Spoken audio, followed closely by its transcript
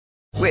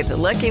With the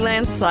Lucky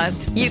Land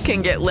Slots, you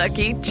can get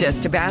lucky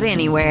just about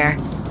anywhere.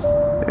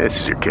 This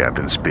is your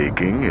captain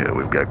speaking.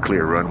 We've got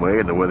clear runway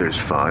and the weather's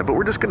fine, but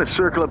we're just going to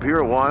circle up here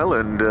a while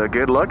and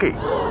get lucky.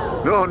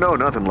 No,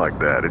 nothing like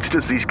that. It's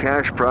just these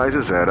cash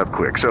prizes add up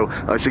quick. So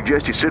I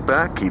suggest you sit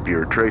back, keep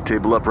your tray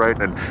table upright,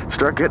 and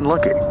start getting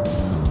lucky.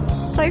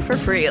 Play for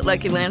free at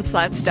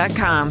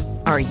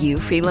LuckyLandSlots.com. Are you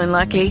feeling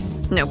lucky?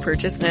 No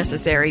purchase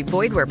necessary.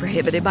 Void where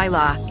prohibited by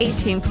law.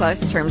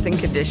 18+ terms and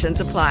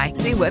conditions apply.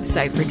 See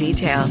website for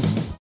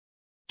details.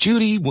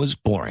 Judy was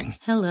boring.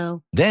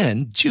 Hello.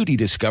 Then Judy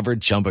discovered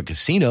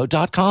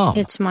ChumbaCasino.com.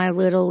 It's my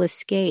little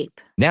escape.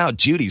 Now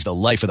Judy's the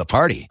life of the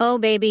party. Oh,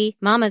 baby,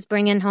 mama's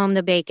bringing home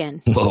the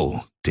bacon.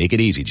 Whoa, take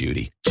it easy,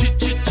 Judy.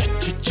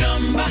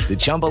 The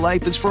Chumba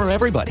life is for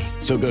everybody.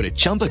 So go to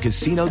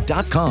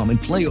ChumbaCasino.com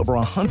and play over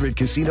 100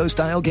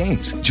 casino-style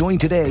games. Join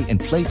today and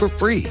play for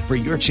free for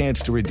your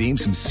chance to redeem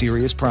some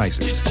serious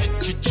prizes.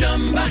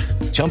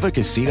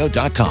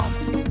 ChumbaCasino.com.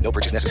 No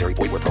purchase necessary.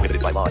 Void where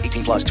prohibited by law.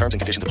 18+ terms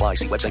and conditions apply.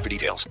 See website for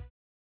details.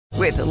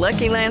 With the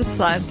Lucky Land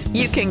Slots,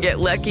 you can get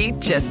lucky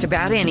just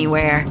about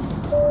anywhere.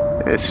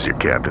 This is your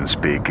captain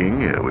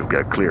speaking. We've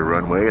got clear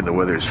runway and the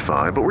weather's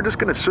fine, but we're just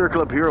going to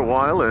circle up here a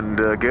while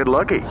and get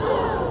lucky.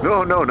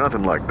 No,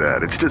 nothing like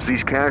that. It's just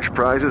these cash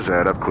prizes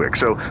add up quick.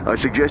 So I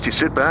suggest you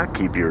sit back,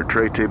 keep your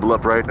tray table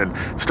upright, and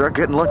start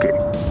getting lucky.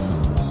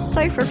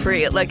 Play for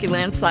free at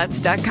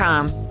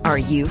LuckyLandSlots.com. Are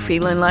you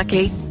feeling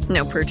lucky?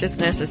 No purchase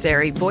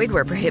necessary. Void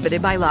where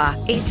prohibited by law.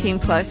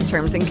 18+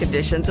 terms and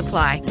conditions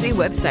apply. See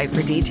website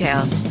for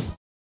details.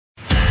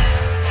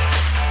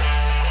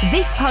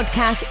 This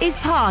podcast is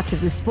part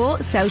of the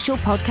Sports Social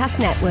Podcast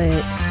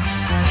Network.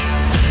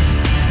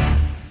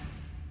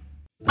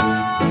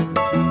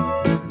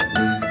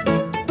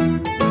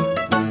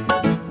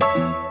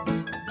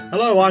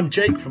 Hello, I'm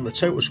Jake from the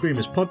Total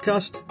Screamers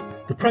podcast.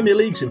 The Premier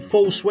League's in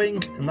full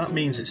swing, and that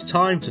means it's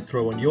time to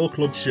throw on your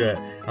club shirt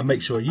and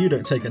make sure you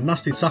don't take a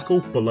nasty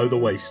tackle below the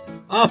waist.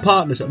 Our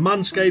partners at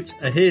Manscaped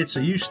are here so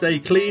you stay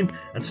clean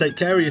and take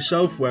care of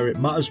yourself where it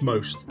matters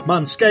most.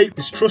 Manscaped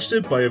is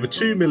trusted by over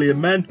 2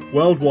 million men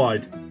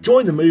worldwide.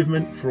 Join the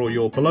movement for all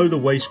your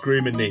below-the-waist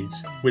grooming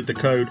needs with the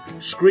code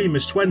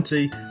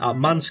SCREAMERS20 at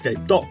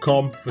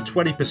manscaped.com for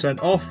 20%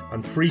 off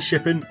and free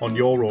shipping on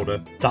your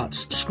order.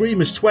 That's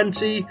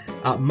SCREAMERS20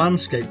 at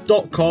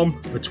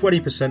manscaped.com for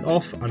 20%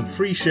 off and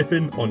free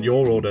shipping on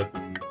your order.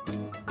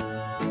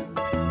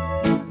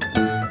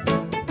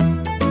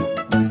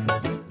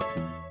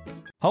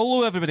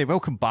 Hello everybody,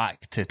 welcome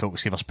back to Talk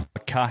Screamers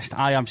podcast.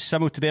 I am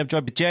Simo today. I'm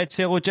joined by Jed.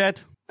 Say hello,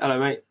 Jed. Hello,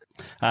 mate.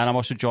 And I'm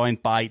also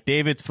joined by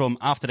David from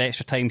After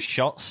Extra Time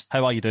Shots.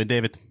 How are you doing,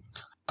 David?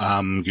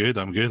 I'm good.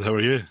 How are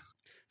you?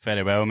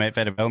 Very well, mate.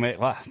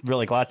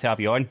 Really glad to have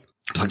you on.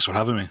 Thanks for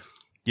having me.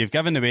 You've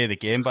given away the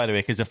game, by the way,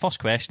 because the first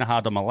question I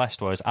had on my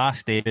list was,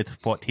 ask David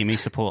what team he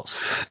supports.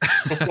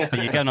 But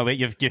you're giving away,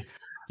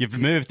 you've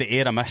moved the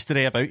air of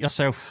mystery about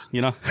yourself,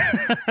 you know.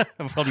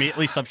 For me, at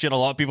least, I'm sure a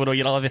lot of people know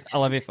you're a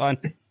Livy fan.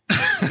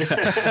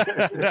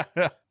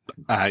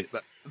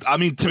 I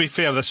mean, to be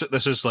fair, this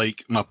is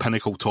like my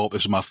pinnacle top.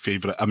 This is my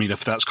favourite. I mean,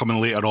 if that's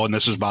coming later on,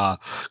 this is my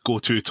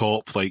go-to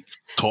top, like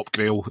top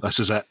grail. This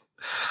is it.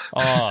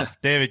 Oh,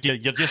 David,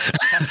 you're just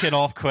picking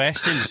off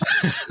questions.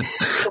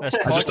 This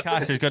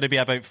podcast is going to be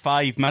about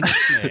 5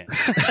 minutes, mate.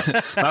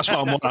 That's what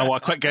I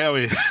want a quick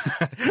getaway.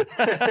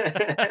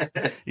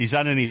 He's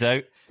in and he's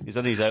out.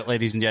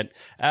 Ladies and gents.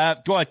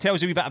 Go on, tell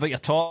us a wee bit about your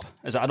top.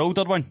 Is it an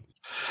older one?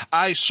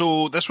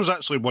 So this was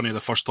actually one of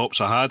the first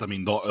tops I had. I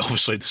mean, not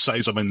obviously the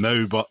size I'm in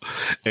now, but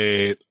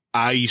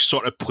I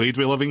sort of played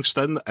with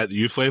Livingston at the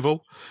youth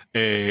level,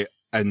 and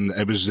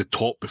it was the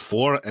top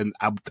before, and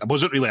I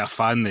wasn't really a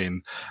fan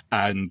then.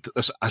 And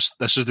this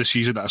is the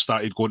season that I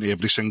started going to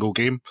every single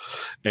game.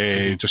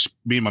 Just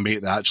me and my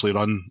mate that actually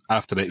run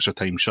After Extra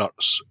Time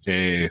Shirts.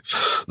 This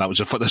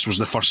was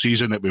the first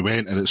season that we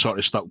went, and it sort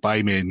of stuck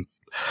by me. And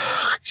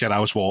here I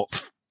was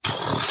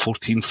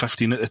 14,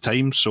 15 at the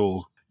time,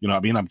 so. You know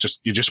what I mean?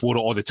 You just wore it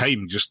all the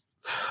time.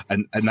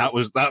 And that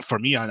was that for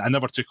me. I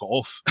never took it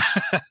off.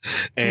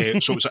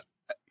 So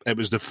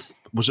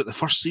was it the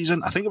first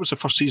season? I think it was the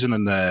first season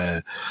in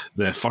the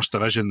first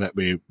division that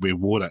we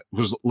wore it.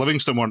 Because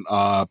Livingston weren't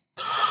around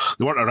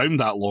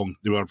that long.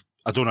 They were,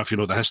 I don't know if you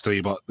know the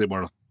history, but they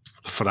were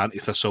for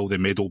Anti-Thistle, the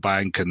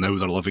Meadowbank, and now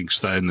they're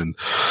Livingston, and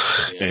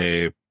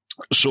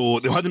so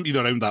they hadn't been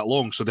around that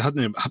long, so they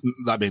hadn't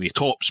that many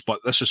tops. But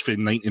this is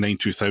from 99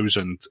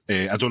 2000.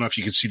 I don't know if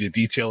you can see the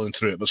detailing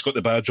through it, but it's got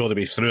the badge all the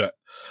way through it.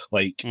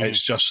 Like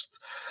it's just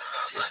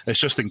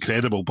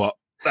incredible. But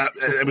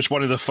it was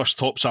one of the first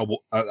tops I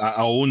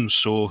own,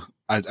 so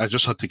I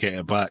just had to get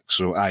it back.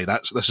 So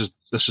this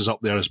is up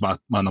there as my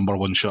number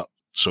one shirt.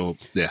 So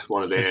yeah,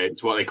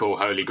 it's what they call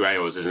holy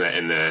grails, isn't it,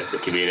 in the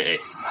community?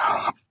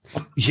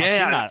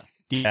 Yeah.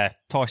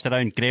 Tossed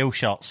around Grail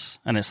shirts,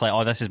 and it's like,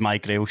 oh, this is my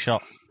Grail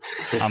shirt.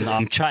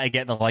 I'm trying to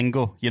get the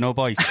lingo, you know,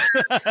 boys.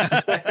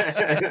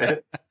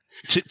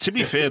 To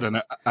be fair,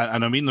 and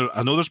I mean,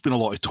 I know there's been a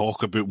lot of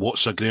talk about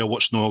what's a Grail,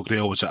 what's no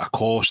Grail, is it a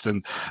cost,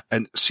 and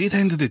see, at the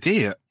end of the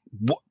day,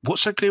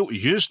 what's a Grail to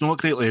you is not a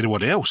Grail to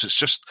anyone else. It's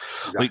just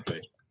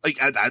Exactly.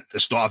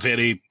 it's not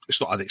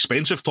an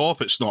expensive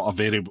top. It's not a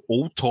very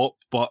old top,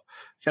 but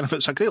kind of,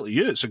 it's a Grail to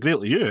you. It's a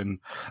Grail to you,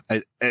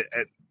 and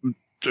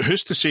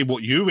who's to say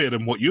what you wear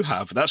and what you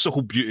have? That's the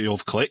whole beauty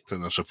of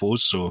collecting, I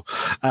suppose. So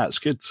that's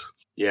good.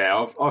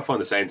 Yeah, I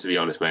find the same, to be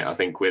honest, mate. I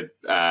think with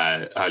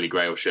Holy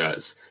Grail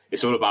shirts,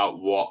 it's all about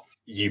what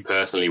you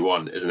personally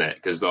want, isn't it?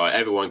 Because like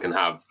everyone can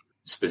have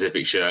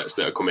specific shirts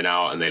that are coming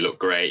out and they look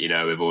great,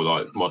 with all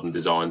like modern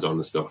designs on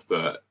and stuff.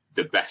 But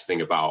the best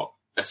thing about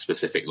a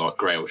specific like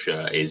Grail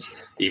shirt is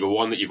either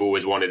one that you've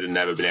always wanted and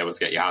never been able to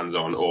get your hands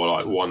on, or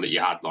like one that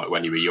you had like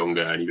when you were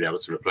younger and you've been able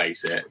to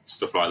replace it,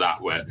 stuff like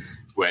that, where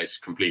it's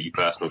completely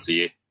personal to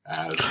you.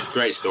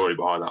 Great story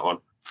behind that one.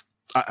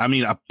 I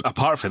mean,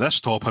 apart from this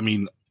top, I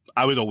mean,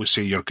 I would always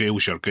say your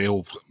Grail's your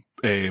Grail,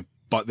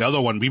 but the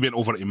other one, we went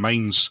over to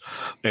Mines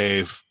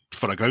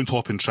for a ground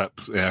hopping trip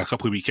a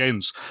couple of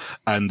weekends,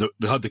 and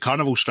they had the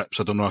carnival strips.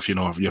 I don't know if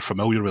if you're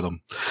familiar with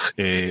them.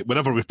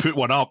 Whenever we put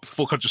one up,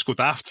 folk are just go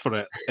daft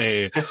for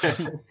it.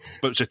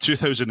 But it's a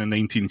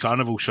 2019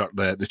 carnival shirt,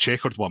 the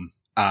checkered one,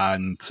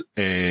 and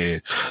I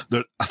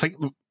think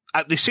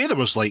they say there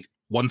was like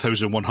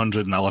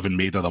 1,111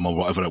 made of them or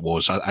whatever it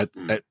was.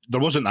 There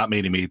wasn't that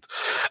many made.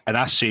 And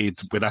I said,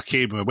 when I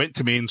went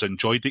to Mains,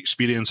 enjoyed the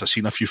experience, I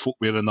seen a few folk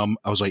wearing them,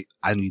 I was like,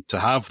 I need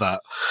to have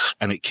that.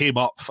 And it came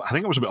up, I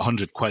think it was about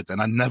 £100,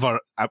 and I never,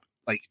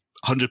 like,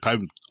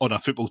 £100 on a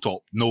football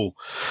top, no.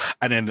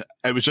 And then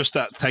it was just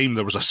that time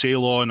there was a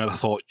sale on, and I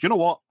thought, you know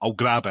what, I'll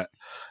grab it.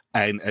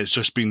 And it's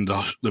just been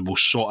the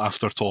most sought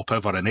after top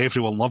ever, and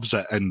everyone loves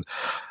it. And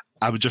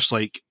I would just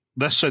like,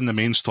 this in the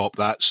Mains top,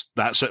 that's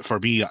it for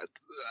me.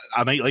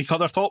 I might like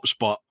other tops,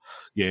 but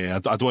yeah,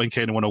 I don't think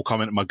anyone will come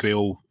into my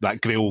Grail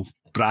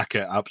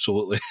bracket,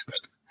 absolutely.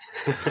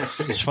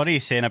 It's funny you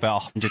saying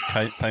about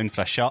 £100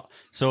 for a shirt.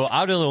 So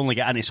I really only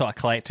get into sort of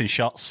collecting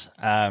shirts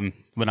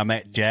when I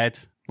met Jed.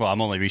 Well,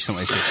 I'm only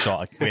recently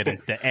sort of wearing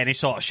any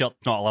sort of shirt,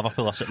 not a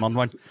Liverpool or St Mund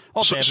one.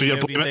 So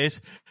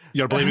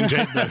you're blaming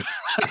Jed now?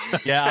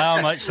 Yeah, I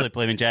am actually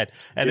blaming Jed.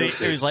 And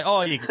he was like,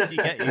 oh, you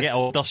get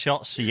older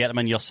shirts, you get them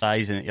in your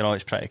size, and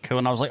it's pretty cool.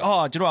 And I was like,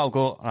 oh, do you know what, I'll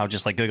go. And I'll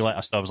just like Google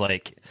it. So I was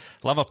like,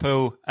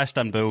 Liverpool,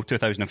 Istanbul,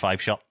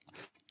 2005 shirt.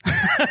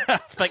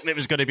 Thinking it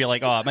was going to be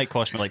like, oh, it might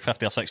cost me like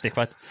 50 or 60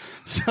 quid.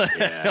 So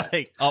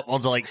like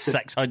upwards of like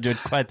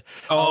 600 quid.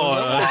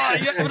 Oh,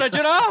 you're giving a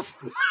giraffe.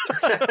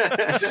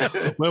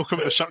 Welcome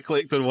to the shirt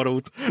collecting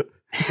world.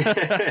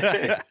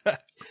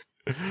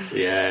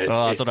 Yeah,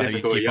 it's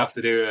difficult. You have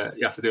to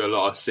do a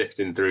lot of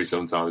sifting through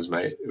sometimes,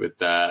 mate, with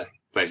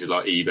places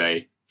like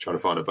eBay trying to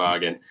find a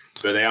bargain.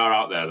 But they are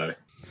out there though.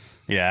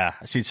 Yeah,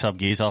 I seen some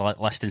geezer like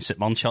listing St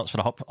Mund shirts for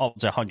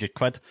upwards of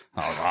 £100.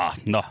 Oh,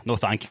 no,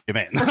 thank you,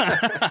 mate.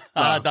 I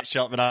had that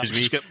shirt when I was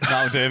wee.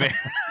 That'll do me.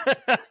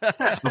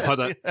 I've had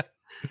it.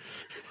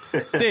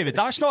 David,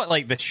 that's not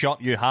like the shirt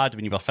you had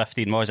when you were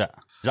 15, was it? Is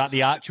that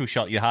the actual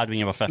shirt you had when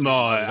you were 15? No,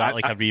 or was that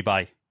like a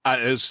rebuy?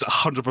 It's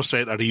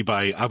 100% a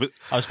rebuy.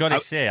 I was going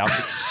to say, I would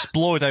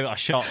explode out a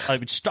shot.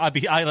 I'd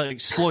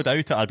explode out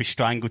it. I'd be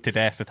strangled to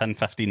death within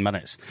 15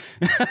 minutes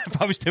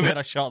if I was to wear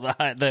a shot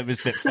that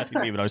was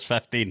fitting me when I was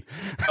 15.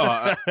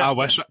 I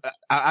wish.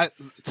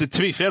 To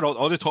be fair,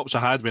 all the tops I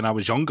had when I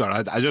was younger,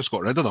 I just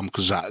got rid of them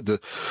because I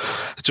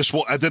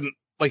didn't.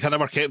 Like, I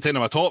never kept any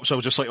of my tops. I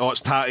was just like, oh, it's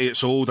tatty,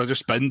 it's old. I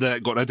just binned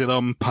it, got rid of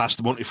them, passed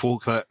them on to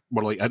folk that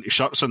were like into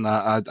shirts and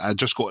that. I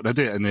just got rid of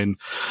it, and then,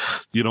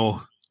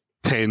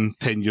 10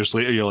 years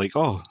later, you're like,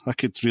 oh, I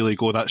could really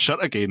go that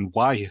shirt again.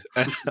 Why?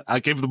 I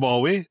gave them all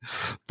away.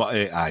 But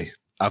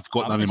I've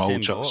got none of my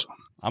old shirts.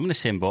 I'm in the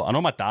same boat. I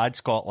know my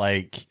dad's got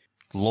like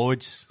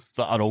loads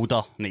that are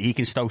older and he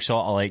can still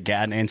sort of like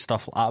get into and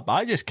stuff like that. But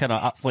I just kind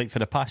of, like, for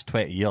the past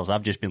 20 years,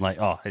 I've just been like,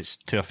 oh, it's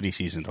 2 or 3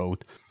 seasons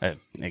old. It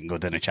can go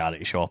down a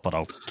charity shop, or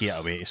I'll get it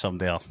away to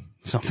somebody or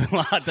something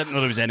like that. I didn't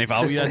know there was any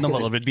value in them, or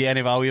there would be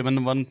any value in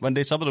them one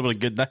day. Some of them were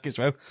good nick as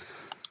well.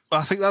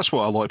 I think that's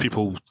what a lot of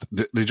people,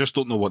 they just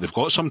don't know what they've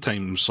got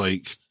sometimes.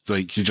 Like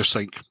you just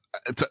think,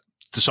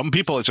 to some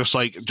people, it's just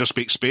like, just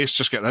make space,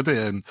 just get rid of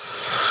it. And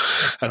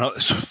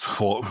it's,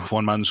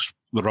 one man's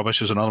the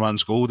rubbish is another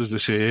man's gold, as they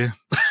say.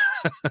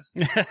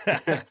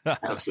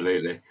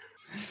 Absolutely.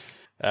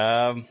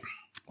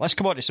 Let's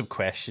come on to some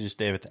questions,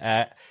 David.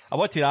 I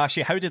wanted to ask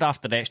you, how did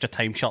After Extra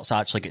Time shirts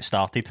actually get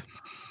started?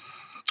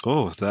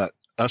 Oh,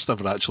 that's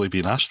never actually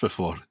been asked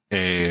before.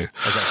 Is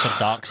it some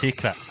dark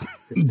secret?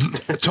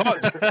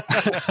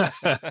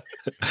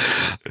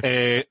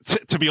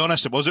 To be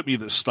honest, it wasn't me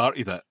that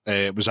started it.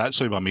 It was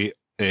actually my mate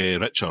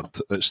Richard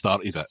that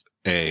started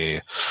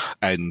it,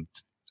 and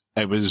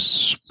it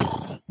was,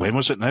 when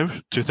was it now?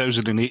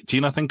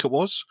 2018, I think it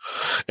was.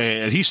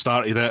 And he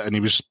started it, and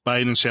he was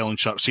buying and selling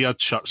shirts. He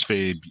had shirts for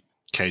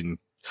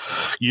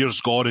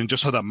years gone, and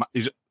just had do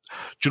you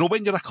know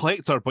when you're a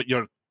collector, but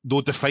you're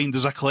not defined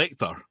as a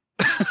collector?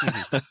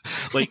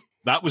 Like,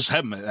 that was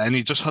him, and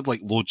he just had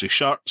like loads of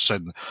shirts,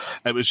 and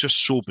it was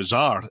just so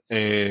bizarre.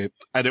 And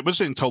it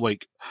wasn't until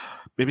like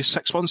maybe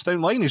 6 months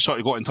down the line he sort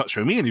of got in touch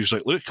with me, and he was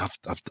like, "Look,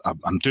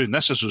 I'm doing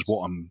this. This is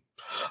what I'm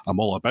I'm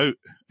all about.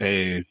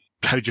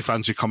 How do you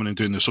fancy coming and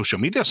doing the social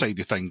media side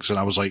of things? And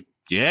I was like,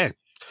 yeah,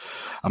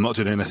 I'm not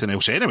doing anything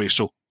else anyway,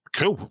 so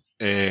cool.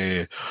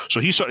 So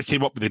he sort of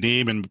came up with the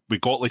name, and we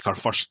got like our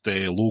first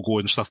logo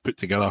and stuff put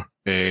together.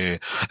 And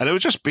it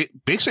was just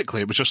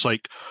basically, it was just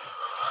like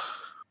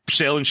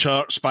selling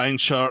shirts, buying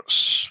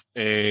shirts,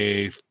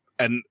 and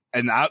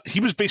he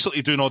was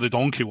basically doing all the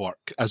donkey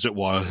work, as it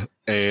were,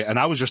 and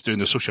I was just doing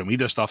the social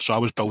media stuff. So I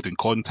was building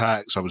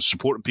contacts, I was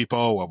supporting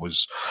people, I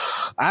was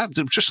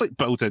just like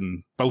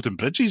building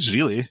bridges,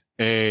 really.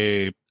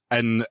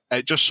 And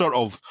it just sort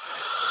of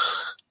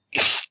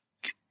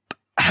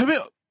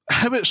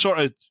how it sort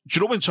of, do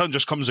you know when something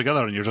just comes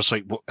together and you're just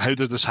like, how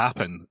did this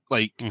happen?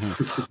 Like,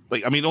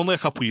 like I mean, only a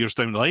couple of years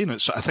down the line,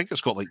 I think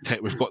it's got like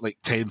we've got like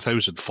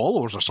 10,000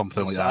 followers or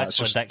something like that.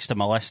 It's actually next to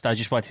my list. I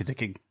just wanted to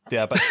do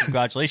a bit of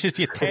congratulations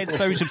for your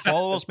 10,000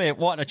 followers, mate.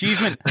 What an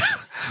achievement!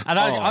 And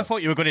I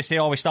thought you were going to say,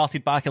 we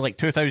started back in like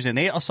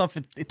 2008 or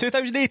something.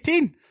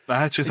 2018.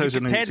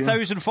 2018.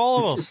 10,000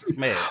 followers,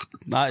 mate.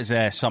 That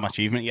is some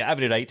achievement. You have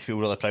every right to feel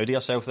really proud of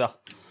yourself there.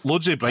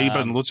 Loads of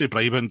bribing,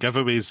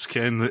 giveaways,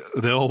 Ken.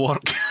 They all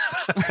work.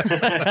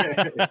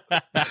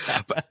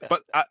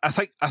 but I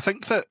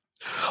think that,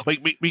 like,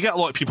 we get a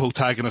lot of people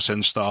tagging us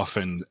in stuff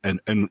and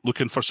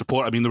looking for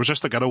support. I mean, there was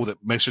just a girl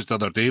that messaged the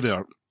other day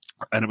there,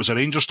 and it was a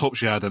Rangers top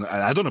she had, and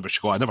I don't know about she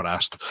got. I never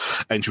asked,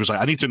 and she was like,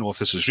 "I need to know if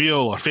this is real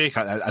or fake.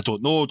 I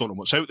don't know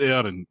what's out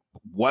there and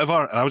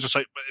whatever." And I was just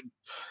like,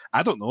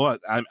 "I don't know.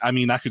 I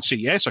mean, I could say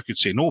yes, I could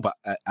say no, but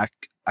I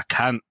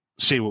can't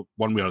say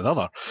one way or the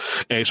other."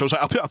 So I was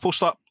like, I'll put a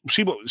post up,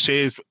 see what it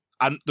says.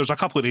 And there's a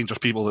couple of Rangers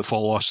people that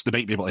follow us. They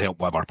might be able to help,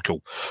 whatever.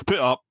 Cool. Put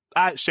it up.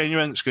 It's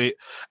genuine. It's great.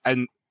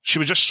 And she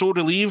was just so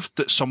relieved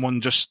that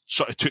someone just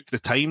sort of took the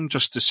time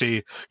just to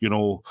say, you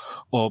know,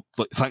 oh,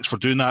 like, thanks for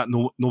doing that.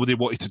 No, nobody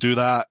wanted to do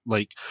that.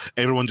 Like,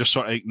 everyone just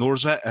sort of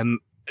ignores it. And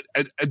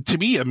to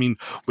me, I mean,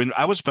 when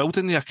I was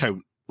building the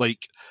account,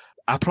 like,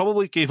 I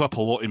probably gave up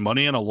a lot of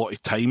money and a lot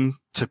of time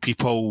to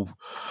people,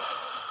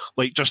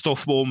 like, just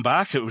off my own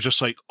back. It was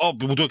just like, oh,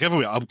 we'll do a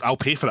giveaway. I'll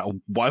pay for it.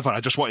 Whatever. I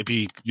just want to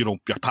be, you know,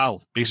 your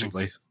pal,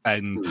 basically,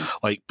 and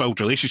like build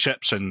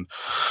relationships. And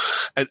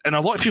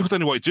a lot of people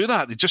didn't want to do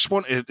that. They just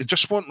want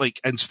like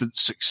instant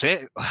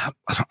success. I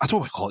don't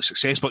want to call it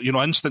success, but, you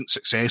know, instant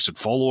success and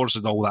followers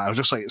and all that. I was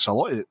just like, it's a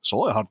lot of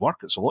hard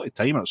work. It's a lot of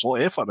time and it's a lot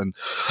of effort.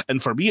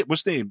 And for me, it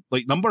wasn't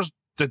like numbers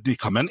didn't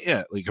come into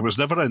it. Like, it was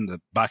never in the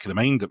back of the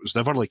mind. It was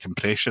never like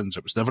impressions.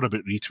 It was never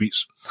about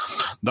retweets.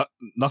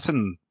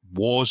 Nothing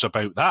was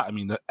about that. I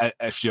mean,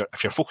 if you're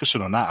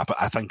focusing on that, but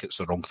I think it's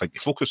the wrong thing to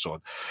focus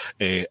on.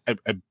 We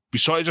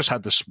sort of just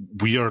had this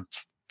weird,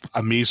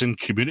 amazing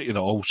community that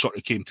all sort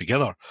of came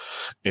together.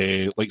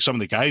 Like some of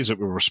the guys that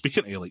we were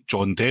speaking to, like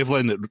John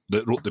Devlin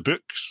that wrote the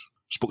books,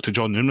 spoke to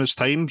John numerous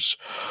times.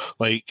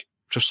 Like,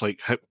 just like,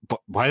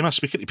 but why am I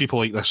speaking to people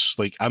like this?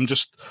 Like, I'm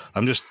just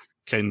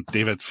Ken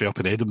David from up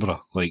in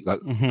Edinburgh. Like,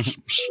 that's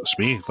it's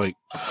me. Like,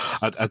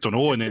 I don't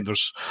know. And then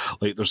there's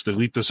the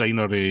lead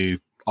designer,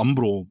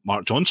 Umbro,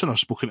 Mark Johnson, I've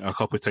spoken to a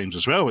couple of times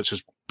as well, which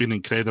has been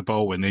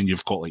incredible. And then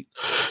you've got like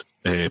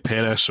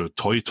Paris or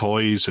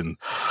Toys and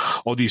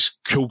all these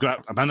cool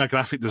I'm in a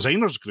graphic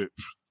designers group,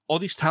 all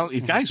these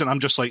talented guys, and I'm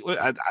just like, look,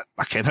 I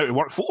ken how to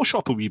work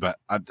Photoshop a wee bit.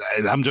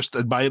 I'm just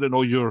admiring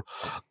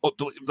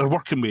they're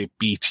working with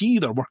BT,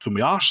 they're working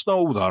with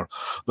Arsenal,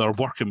 they're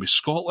working with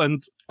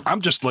Scotland.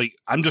 I'm just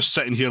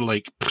sitting here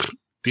like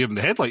deer in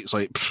the headlights,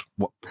 like,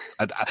 what?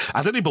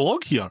 I didn't belong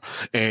here.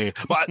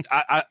 But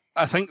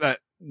I think that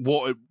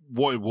what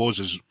it was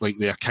is, like,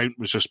 the account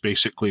was just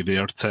basically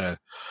there to.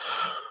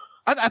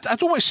 I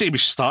don't want to say we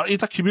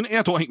started a community.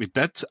 I don't think we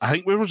did. I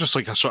think we were just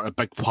like a sort of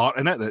big part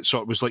in it that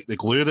sort of was like the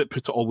glue that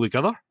put it all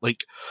together.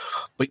 Like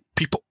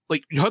people,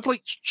 like, you had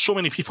like so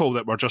many people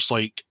that were just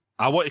like,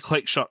 I want to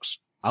collect shirts.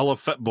 I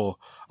love Fitbo.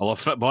 I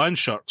love Fitbo and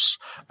shirts.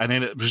 And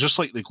then it was just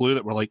like the glue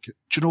that were like, do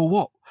you know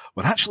what?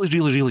 We're actually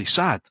really, really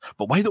sad,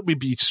 but why don't we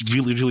be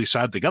really, really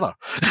sad together?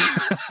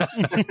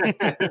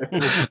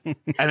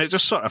 And it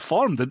just sort of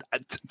formed. And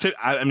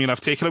I mean,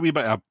 I've taken a wee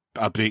bit of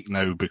a break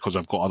now because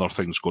I've got other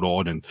things going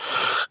on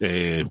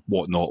and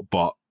whatnot,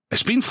 but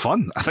it's been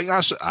fun. I think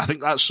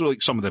that's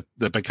like some of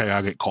the big thing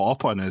I get caught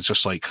up on. It's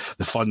just like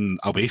the fun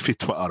away from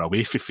Twitter,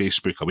 away from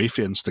Facebook, away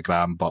from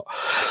Instagram. But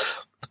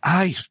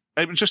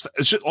it's just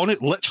on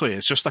it. Literally,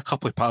 it's just a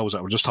couple of pals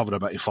that were just having a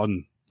bit of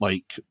fun.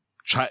 Like,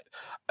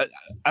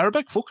 our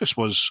big focus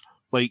was,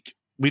 like,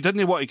 we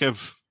didn't want to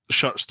give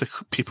shirts to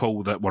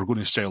people that were going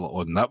to sell it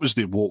on. That was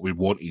what we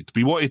wanted.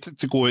 We wanted it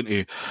to go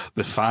into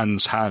the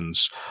fans'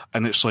 hands.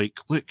 And it's like,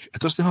 look, it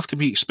doesn't have to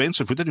be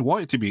expensive. We didn't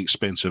want it to be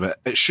expensive.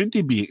 It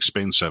shouldn't be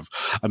expensive.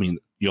 I mean,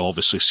 you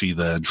obviously see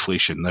the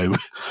inflation now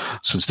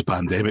since the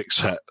pandemic's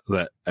hit,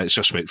 that it's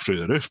just went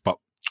through the roof. But,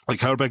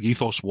 like, our big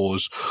ethos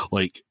was,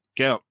 like,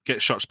 get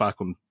shirts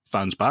back on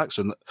fans' backs,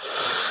 and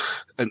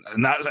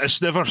that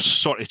it's never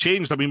sort of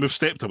changed. I mean, we've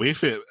stepped away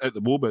from it at the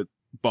moment,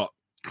 but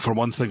for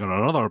one thing or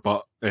another.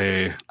 But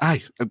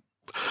I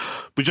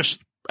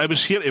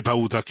was here to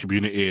build a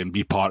community and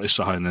be part of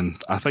something,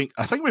 and I think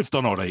we've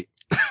done all right.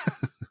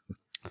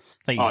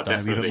 I think he's done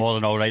a wee bit more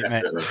than all right,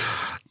 definitely.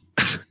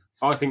 mate.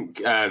 I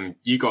think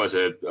you guys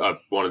are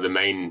one of the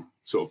main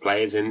sort of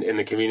players in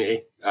the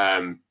community.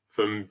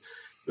 From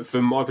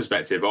my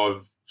perspective, I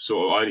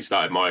only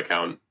started my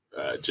account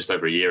just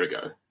over a year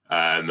ago,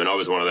 and I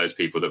was one of those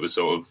people that was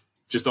sort of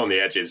just on the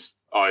edges.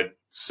 I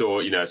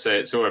saw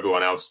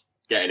everyone else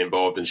getting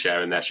involved and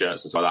sharing their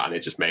shirts and stuff like that, and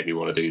it just made me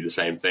want to do the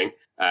same thing.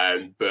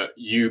 But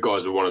you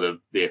guys were one of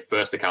the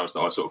first accounts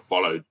that I sort of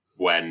followed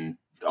when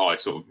I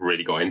sort of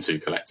really got into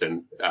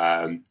collecting.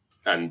 And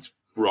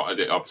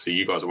obviously,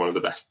 you guys are one of the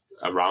best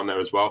around there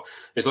as well.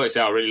 It's like I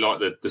say, I really like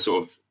the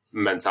sort of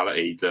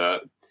mentality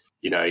that,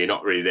 you're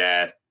not really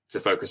there to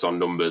focus on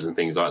numbers and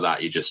things like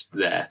that. You're just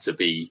there to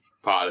be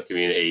part of the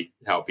community,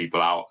 help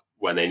people out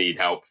when they need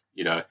help,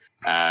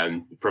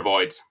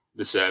 provide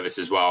the service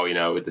as well,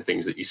 with the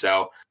things that you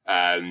sell.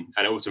 And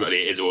ultimately,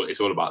 it's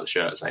all about the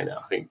shirts, ain't it?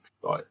 I think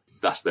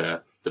that's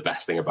the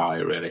best thing about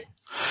it, really.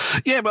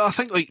 Yeah, but I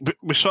think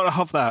we sort of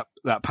have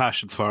that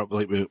passion for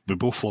we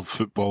both love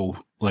football,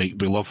 we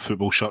love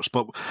football shirts.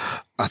 But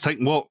I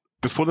think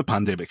before the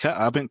pandemic hit,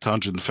 I went to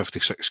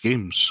 156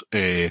 games,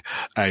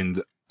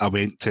 and I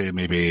went to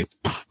maybe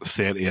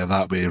 30 of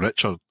that with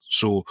Richard.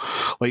 So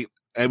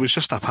it was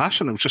just a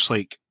passion. It was just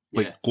going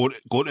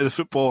to the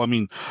football. I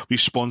mean, we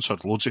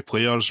sponsored loads of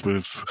players.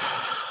 We've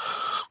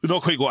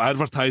not quite got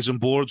advertising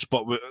boards,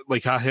 but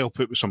I help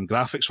out with some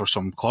graphics for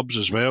some clubs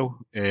as well.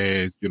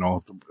 When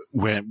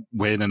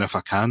and if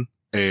I can,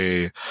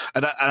 and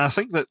I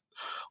think that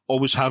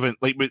always having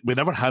we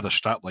never had a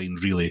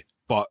strapline really,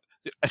 but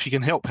if you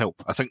can help.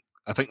 I think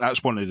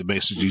that's one of the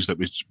messages that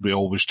we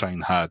always try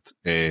and had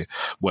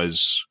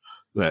was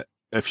that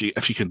if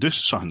you can do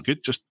something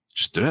good, just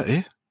do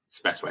it. It's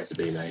the best way to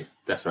be, mate.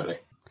 Definitely.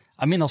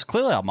 I mean, there's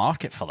clearly a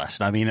market for this.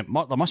 I mean,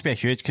 there must be a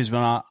huge, because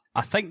when I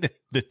think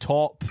the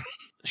top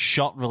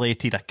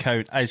shirt-related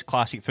account is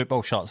Classic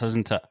Football Shirts,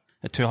 isn't it?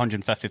 At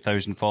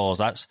 250,000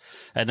 followers.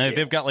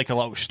 They've got a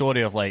little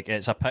story of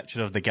it's a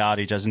picture of the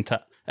garage, isn't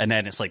it? And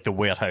then it's the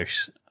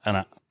warehouse in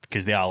it,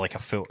 because they are a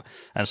full.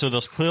 And so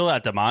there's clearly a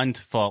demand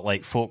for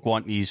folk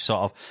want these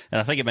sort of, and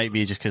I think it might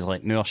be just because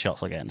newer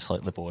shirts are getting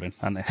slightly boring,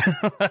 aren't they?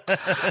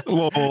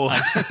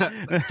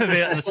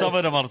 Some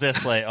of them are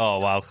just oh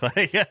wow,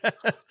 really?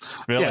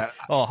 Yeah.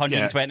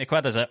 120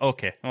 quid, is it?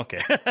 Okay.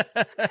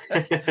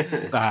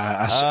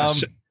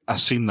 I've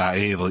seen that,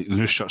 the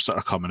new shirts that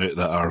are coming out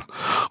that are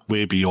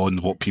way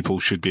beyond what people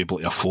should be able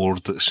to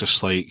afford. It's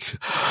just and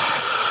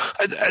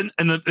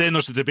then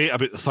there's the debate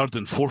about the third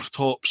and fourth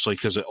tops.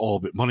 Is it all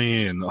about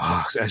money? And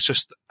it's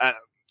just, and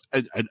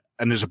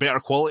there's a better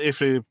quality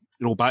for,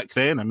 back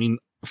then. I mean,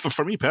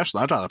 for me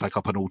personally, I'd rather pick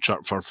up an old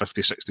shirt for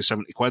 50, 60,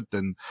 70 quid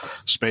than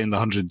spend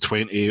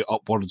 120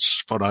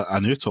 upwards for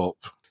a new top.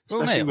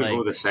 Especially with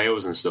all the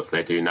sales and stuff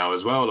they do now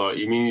as well.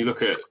 You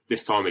look at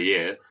this time of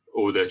year,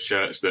 all the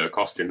shirts that are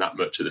costing that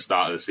much at the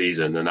start of the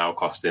season are now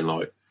costing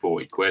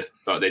 40 quid.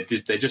 They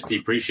just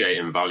depreciate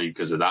in value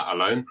because of that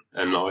alone.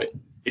 And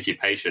if you're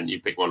patient,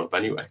 you pick one up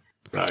anyway.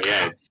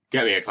 Get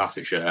me a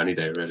classic shirt any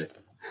day, really.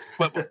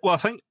 What I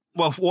think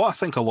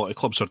a lot of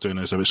clubs are doing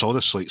is it's all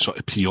this sort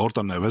of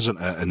pre-order now,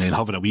 isn't it? And then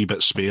having a wee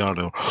bit spare,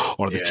 or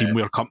the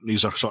teamwear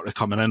companies are sort of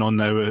coming in on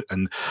now,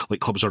 and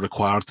clubs are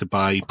required to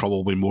buy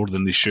probably more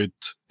than they should.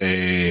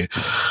 I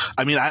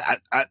mean, I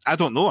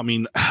don't know. I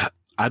mean,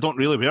 I don't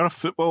really wear a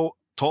football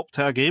top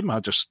to a game. I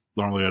just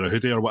normally wear a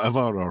hoodie or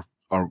whatever,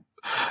 or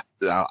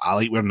I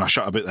like wearing a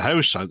shirt about the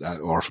house,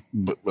 or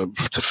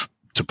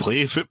to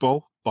play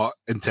football. But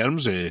in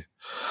terms of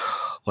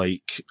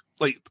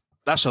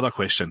that's the other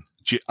question.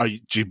 Do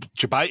you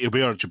buy to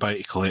wear or do you buy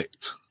to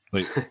collect?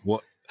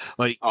 What?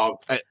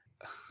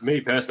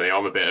 Me personally,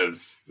 I'm a bit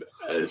of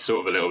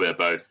sort of a little bit of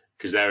both,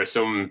 because there are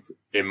some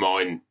in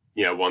mine,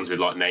 ones with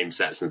name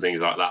sets and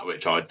things like that,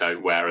 which I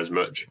don't wear as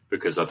much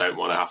because I don't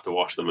want to have to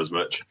wash them as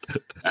much.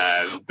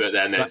 But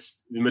then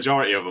there's the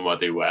majority of them I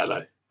do wear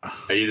though.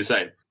 Are you the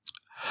same?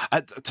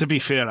 To be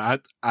fair, I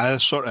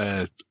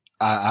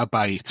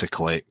buy to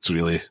collect,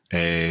 really,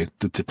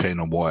 depending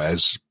on what it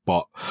is.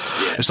 But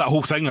it's that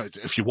whole thing,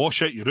 if you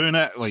wash it, you ruin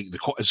it.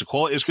 Is the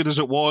quality as good as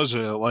it was?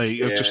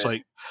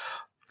 It's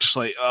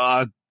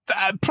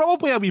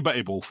probably a wee bit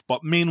of both,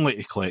 but mainly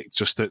to collect,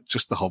 just to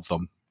have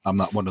them. I'm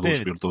not one of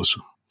those weirdos.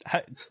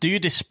 Do you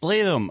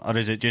display them, or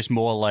is it just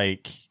more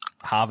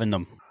having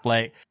them?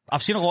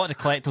 I've seen a lot of the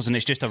collectors and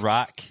it's just a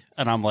rack,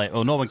 and I'm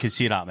no one can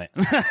see that, mate.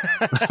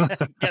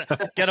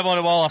 get them on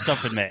the wall or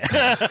something, mate.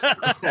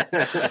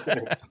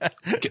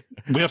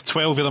 We have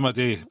 12 of them a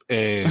day.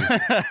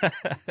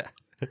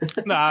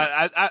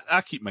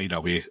 I keep mine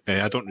away.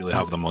 I don't really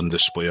have them on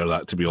display or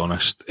that, to be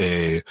honest.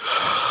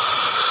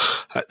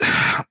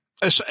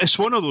 It's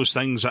one of those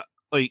things that,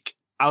 I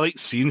like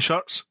seeing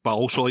shirts, but I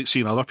also like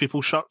seeing other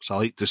people's shirts. I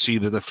like to see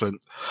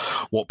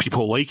what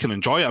people like and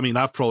enjoy. I mean,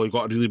 I've probably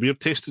got a really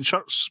weird taste in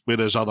shirts,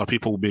 whereas other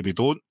people maybe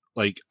don't.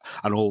 I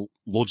know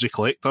loads of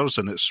collectors,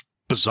 and it's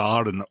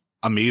bizarre and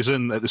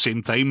amazing at the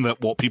same time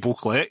that what people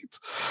collect.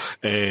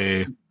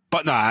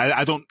 But no,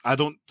 I don't.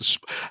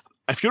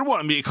 if you're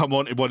wanting me to come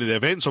on to one of the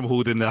events I'm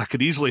holding, then I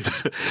could easily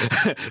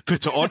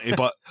put it onto.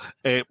 But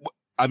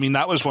I mean,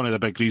 that was one of the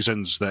big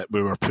reasons that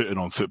we were putting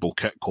on Football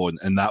KitCon,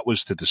 and that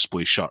was to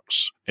display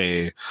shirts.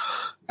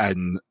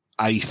 And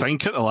I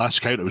think at the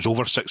last count, it was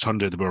over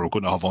 600 we were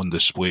going to have on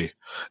display.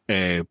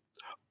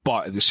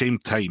 But at the same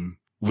time,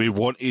 we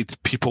wanted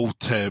people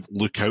to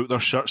look out their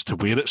shirts to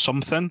wear it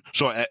something.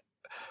 So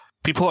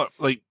people are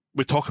like,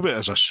 we talk about it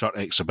as a shirt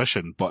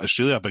exhibition, but it's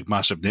really a big,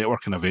 massive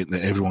networking event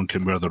that everyone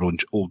can wear their own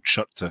old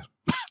shirt to.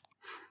 Bit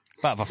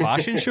of a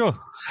fashion show.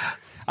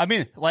 I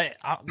mean,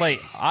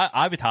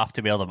 I would have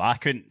to wear them. I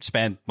couldn't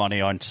spend money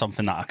on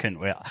something that I couldn't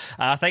wear.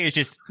 And I think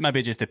it's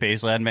maybe the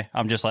Paisley in me.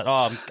 I'm just like,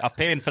 I'm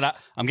paying for that.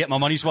 I'm getting my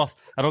money's worth.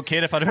 I don't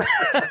care if I do.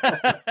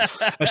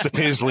 It's the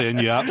Paisley in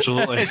you,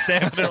 absolutely. It's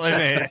definitely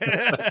me.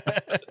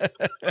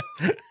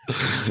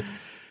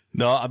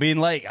 No, I mean,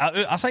 like,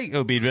 I think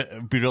it'll be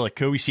really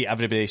cool. We see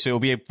everybody, so it'll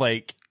be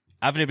like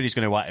everybody's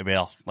going to want to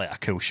wear like a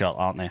cool shirt,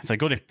 aren't they? If you're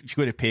going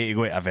to pay to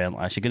go to an event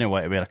like this, you're going to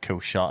want to wear a cool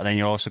shirt, and then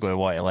you're also going to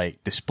want to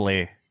like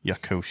display your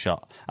cool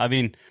shirt. I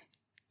mean,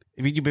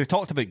 we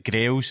talked about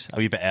grails a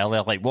wee bit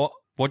earlier. Like, what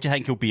do you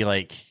think will be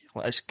like?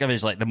 Let's give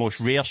us like the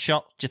most rare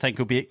shirt. Do you think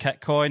will be at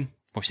KitCon?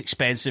 Most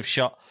expensive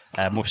shirt,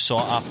 most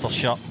sought after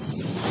shirt.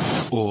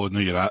 Oh no,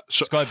 you're right.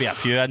 It's got to be a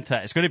few into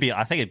it. It's going to be.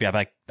 I think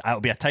it'll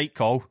be a tight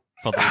call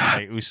for those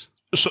titles.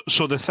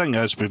 So the thing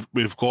is,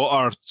 we've got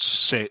our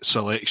set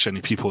selection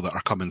of people that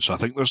are coming. So I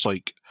think there's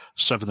like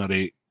 7 or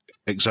 8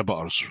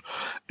 exhibitors,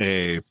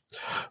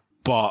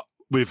 but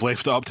we've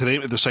left it up to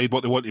them to decide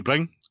what they want to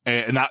bring.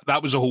 And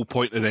that was the whole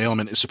point of the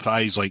element of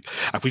surprise. Like,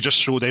 if we just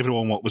showed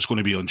everyone what was going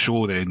to be on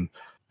show, then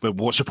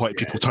what's the point of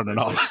people turning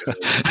up?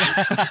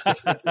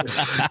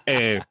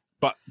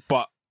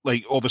 But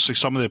like, obviously,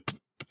 some of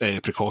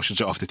the precautions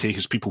that I have to take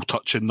is people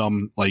touching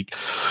them. Like,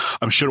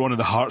 I'm sure one of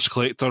the Hearts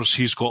collectors,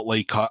 he's got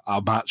like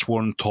a match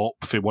worn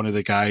top for one of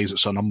the guys.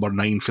 It's a number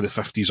 9 for the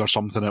 50s or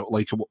something,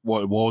 like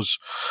what it was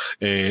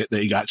that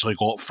he actually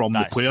got from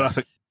the player.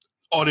 Sick.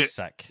 I think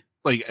sick.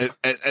 Like,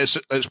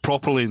 it's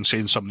properly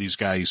insane, some of these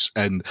guys.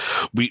 And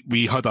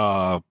we had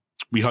a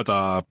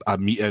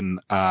meeting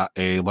at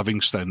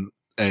Livingston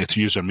to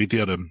use their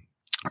media room,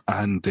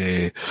 and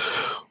it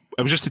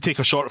was just to take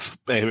a short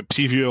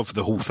preview of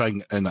the whole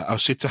thing. And I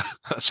said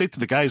to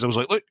the guys, I was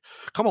like, look,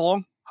 come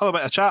along, have a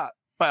bit of chat,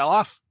 bit of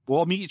laugh. We'll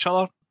all meet each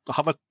other,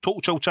 have a total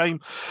chill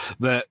time.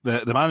 The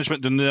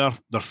management down there,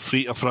 they're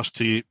free for us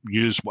to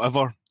use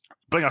whatever.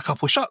 Bring a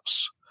couple of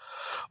shirts.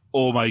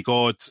 Oh my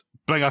God.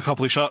 Bring a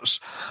couple of shirts.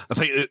 I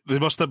think they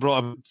must have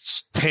brought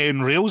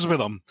 10 rails with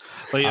them.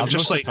 Like, I'm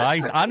just not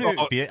surprised. I knew it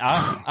would be.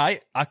 I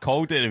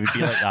called it would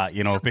be like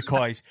that,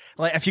 because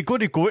like if you're going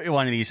to go to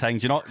one of these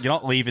things, you're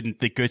not leaving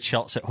the good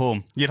shirts at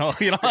home. You're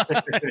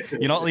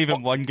not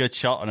leaving one good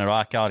shirt on a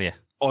rack, are you?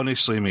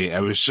 Honestly, mate,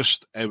 it was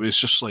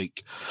just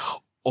like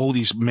all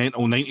these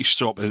mental 90s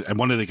stuff, and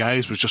one of the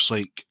guys was just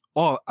like,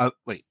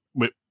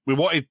 we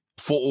wanted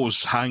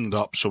photos hanged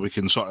up so we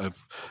can sort of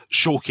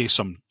showcase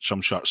some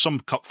shirts, some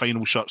cup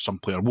final shirts, some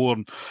player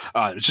worn.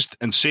 It was just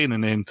insane.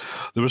 And then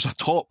there was a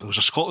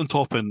Scotland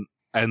top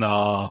I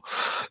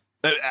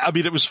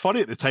mean, it was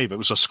funny at the time. It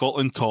was a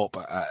Scotland top.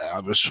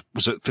 Was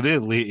it for the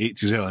late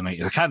 80s, early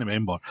 90s? I can't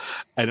remember.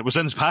 And it was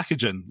in his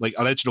packaging, like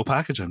original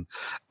packaging.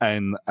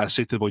 And I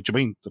said to the boy, do you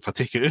mind if I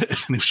take it out? And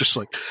he was just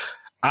like,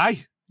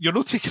 aye. You're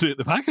not taking out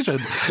the packaging.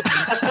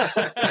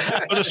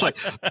 I was just like,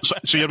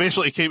 so you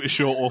basically came to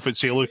show it off and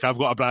say, look, I've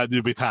got a brand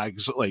new with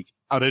tags, like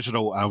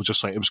original. I was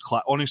just like, it was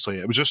honestly,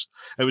 it was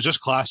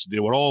just class.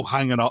 They were all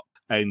hanging up,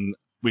 and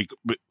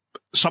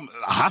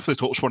half the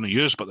tops weren't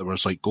used, but there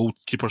was like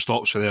goalkeeper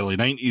tops for the early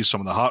 90s,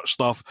 some of the Heart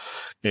stuff.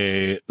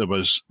 There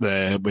was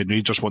when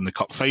Rangers won the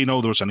cup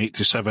final, there was an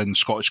 87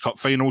 Scottish Cup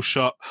final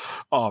shirt.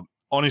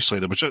 Honestly,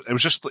 it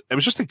was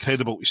just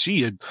incredible to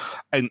see,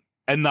 and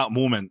in that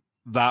moment,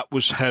 that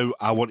was how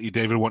I wanted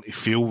everyone to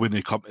feel when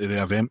they come to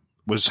the event,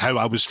 was how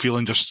I was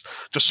feeling, just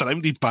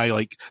surrounded by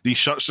like these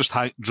shirts just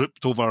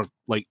drooped over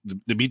like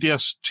the media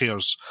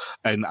chairs,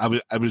 and I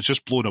was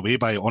just blown away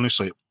by it.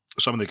 Honestly,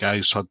 some of the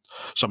guys had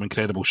some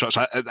incredible shirts.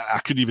 I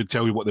couldn't even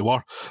tell you what they were.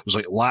 It was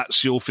like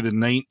Lazio for the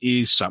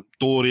 90s,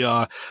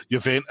 Sampdoria,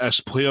 Juventus,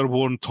 player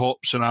worn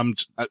tops,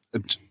 and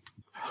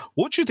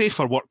what do you do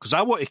for work? Because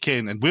I want to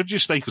ken, and where do you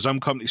stay? Because I'm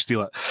coming to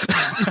steal it.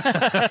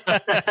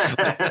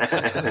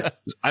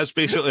 That's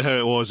basically how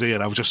it was there.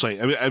 And I was just like,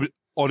 it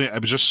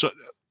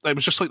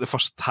was just like the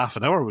first half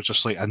an hour was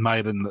just like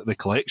admiring the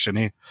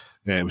collection.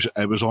 Yeah,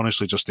 it was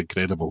honestly just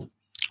incredible.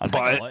 I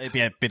think it'd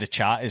be a bit of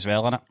chat as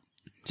well, innit?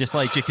 Just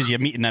like because you're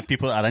meeting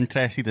people that are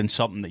interested in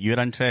something that you're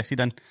interested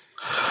in.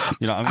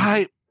 You know what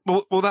I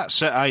mean? Well,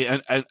 that's it.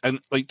 And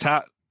like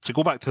to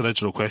go back to the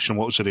original question,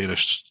 what was the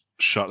rarest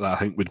shirt that I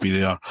think would be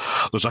there?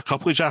 There's a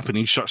couple of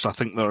Japanese shirts I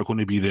think that are going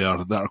to be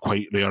there that are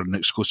quite rare and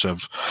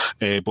exclusive,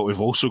 but we've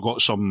also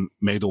got some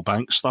Medal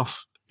Bank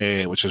stuff,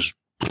 which is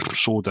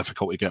so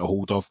difficult to get a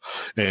hold of.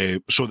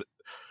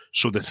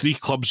 So the 3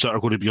 clubs that are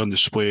going to be on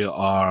display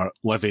are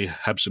Livy,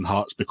 Hibs and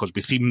Hearts, because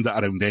we themed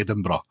it around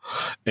Edinburgh.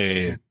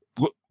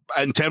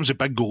 in terms of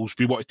big goals,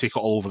 we want to take it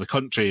all over the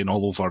country and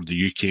all over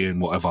the UK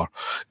and whatever.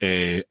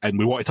 And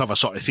we wanted to have a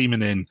sort of theme,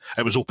 and then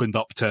it was opened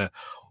up to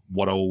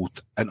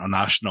world,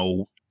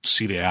 international,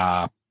 Serie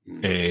A,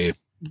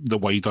 the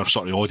wider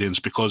sort of audience,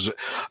 because,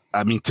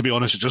 I mean, to be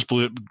honest, it just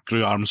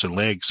grew arms and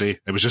legs. It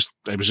was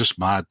just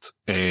mad.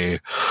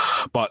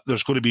 But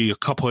there's going to be a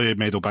couple of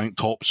Meadowbank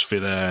tops for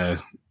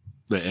the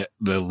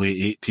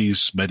late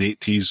 80s, mid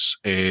 80s,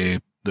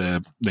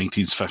 the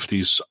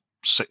 1950s,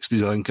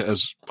 60s, I think it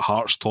is.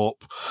 Hearts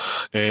top.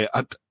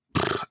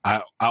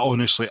 I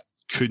honestly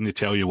couldn't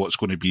tell you what's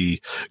going to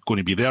be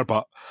there,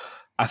 but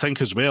I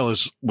think as well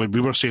as when we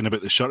were saying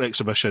about the shirt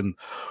exhibition,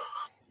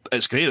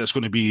 it's great. It's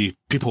going to be,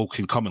 people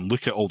can come and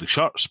look at all the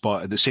shirts,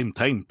 but at the same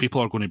time, people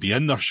are going to be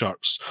in their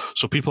shirts,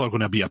 so people are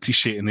going to be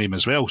appreciating them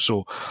as well.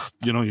 So,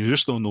 you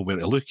just don't know where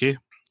to look, eh?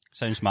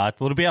 Sounds mad.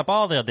 Will there be a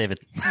bar there, David?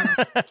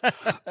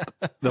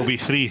 There'll be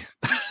 3.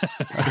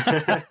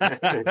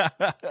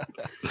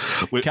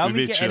 Can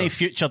we get any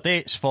future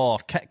dates for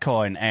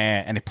KitCon?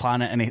 Any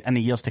plan?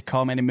 Any years to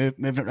come? Any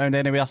movement around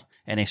anywhere?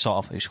 Any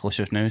sort of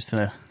exclusive news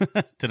to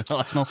the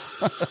listeners?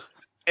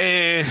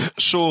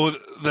 So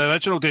the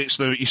original date's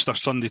now Easter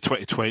Sunday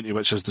 2020,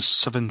 which is the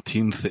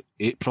 17th of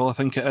April, I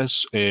think it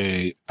is.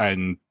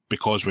 And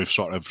because we've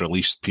sort of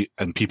released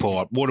and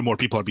more and more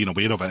people are being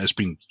aware of it,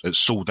 it's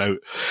sold out.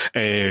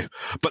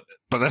 But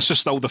this is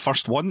still the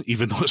first one,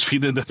 even though it's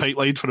been in the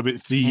pipeline for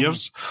about 3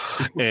 years.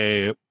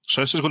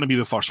 So this is going to be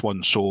the first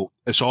one. So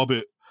it's all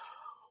about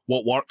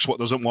what works, what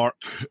doesn't work.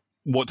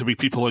 What do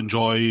people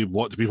enjoy?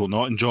 What do people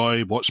not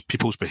enjoy? What's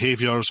people's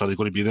behaviours? Are they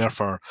going to be there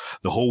for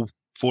the whole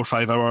 4 or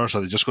 5 hours?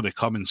 Are they just going to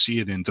come and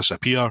see and then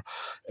disappear? Are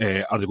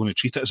they going to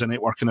treat it as a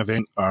networking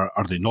event, or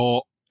are they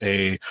not?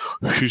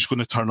 Who's going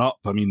to turn up?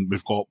 I mean,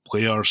 we've got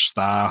players,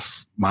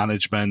 staff,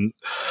 management.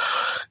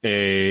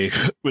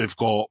 We've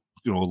got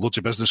loads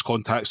of business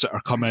contacts that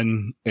are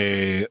coming.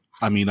 I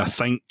mean, I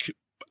think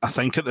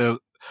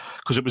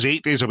because it was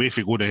 8 days away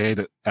from going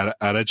ahead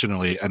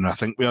originally, and I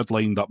think we had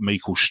lined up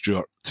Michael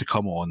Stewart to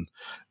come on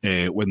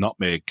with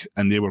Nutmeg,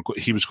 and he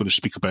was going to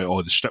speak about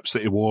all the strips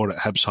that he wore at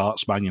Hibs,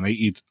 Hearts, Man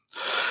United,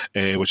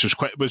 which was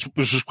quite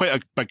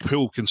a big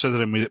pull,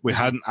 considering we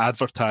hadn't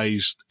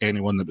advertised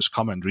anyone that was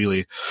coming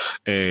really,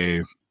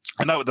 and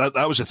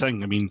that was the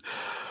thing. I mean,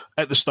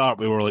 at the start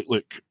we were like,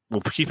 look,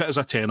 we'll keep it as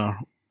a tenner,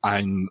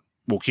 and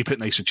we'll keep it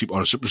nice and cheap.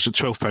 Or it was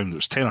 £12, it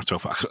was 10 or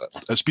 12.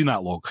 It's been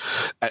that long.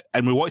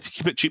 And we wanted to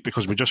keep it cheap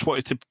because we just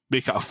wanted to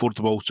make it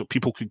affordable so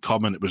people could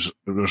come, and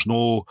there's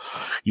no,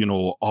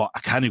 I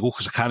can't go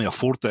because I can't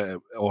afford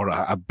it, or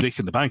I'm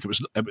breaking the bank.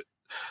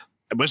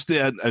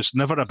 It's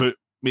never about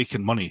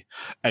making money.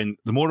 And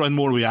the more and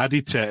more we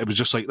added to it, it was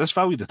just like, this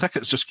value, the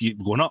tickets just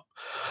keep going up.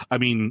 I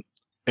mean,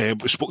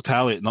 we spoke to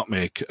Ali at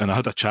Nutmeg, and I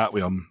had a chat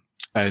with him,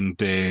 and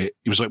he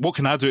was like, what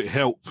can I do to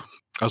help?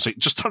 I was like,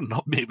 just turn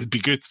up, mate, would be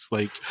good.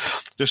 Like,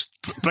 just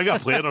bring a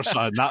player or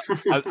something.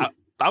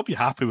 I'll be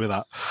happy with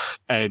that.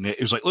 And he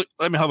was like, look,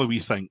 let me have a wee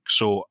think.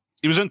 So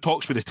he was in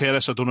talks with the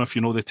Terrace. I don't know if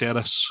you know the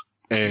Terrace.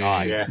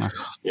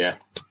 Yeah.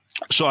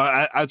 So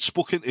I'd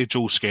spoken to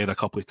Joel Sked a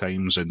couple of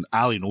times, and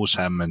Ali knows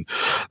him, and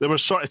there were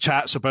sort of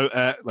chats about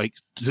it, like,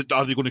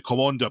 are they going to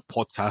come on to a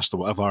podcast or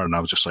whatever? And I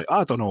was just like,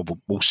 I don't know,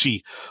 we'll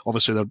see.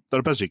 Obviously,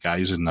 they're busy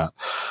guys in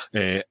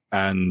that.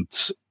 And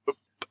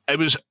it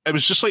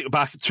was just like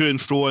back to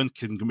and fro, and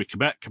can we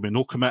commit, can we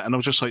no commit? And I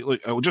was just like, look,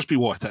 it'll just be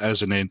what it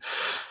is. And then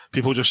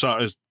people just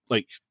started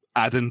like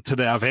adding to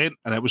the event,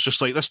 and it was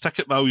just like, this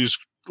ticket value's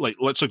like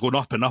literally going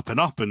up and up and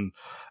up, and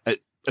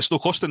it's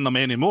not costing them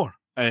any more.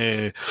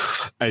 And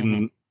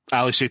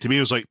Ali said to me,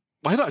 he was like,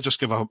 why don't I just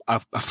give a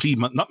free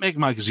Nutmeg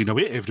magazine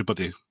away to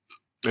everybody?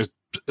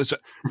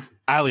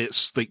 Ali,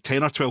 it's like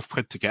 10 or 12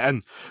 quid to get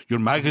in. Your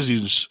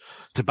magazines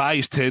to buy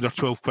is 10 or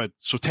 12 quid.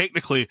 So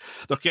technically,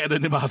 they're getting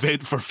into my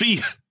event for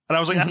free. And I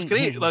was like, that's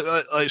great.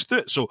 Let's do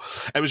it. So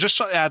it was just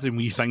sort of adding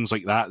wee things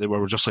like that where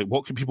we're just like,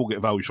 what can people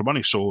get value for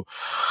money? So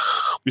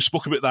we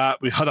spoke about that.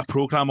 We had a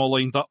programme all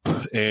lined up.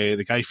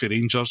 The guy for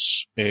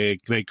Rangers,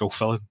 Greg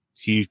Gilfillan,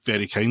 he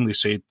very kindly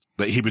said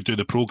that he would do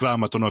the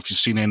programme. I don't know if you've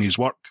seen any of his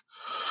work.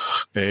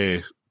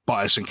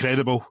 But it's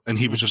incredible. And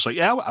he was just like,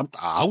 yeah,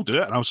 I'll do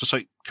it. And I was just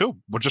like, cool,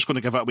 we're just going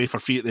to give it away for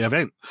free at the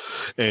event.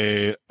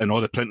 And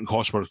all the printing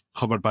costs were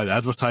covered by the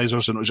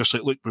advertisers. And it was just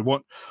like, look,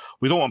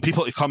 we don't want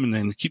people to come and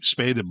then keep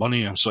spending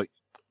money. I was like,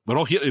 we're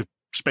all here to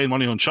spend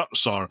money on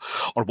shirts or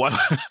what,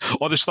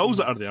 or the stills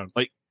that are there.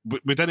 Like,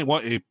 we didn't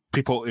want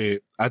people to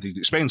add the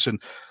expense. And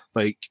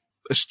like,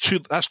 that's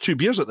 2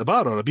 beers at the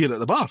bar or a beer at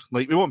the bar.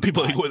 Like, we want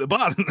people to go to the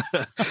bar.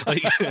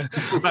 Like,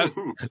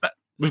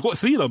 we've got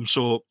 3 of them,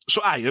 so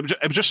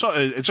it just sort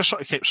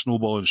of kept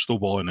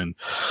snowballing,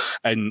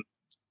 and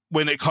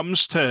when it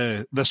comes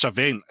to this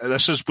event,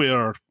 this is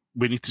where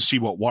we need to see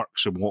what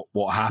works and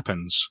what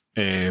happens,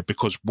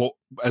 because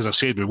as I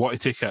said, we want to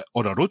take it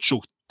on a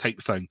roadshow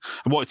type thing,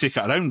 and want to take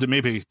it around and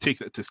maybe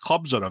take it to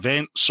clubs or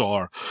events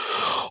or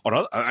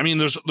I mean,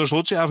 there's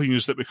loads of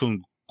avenues that we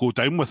can go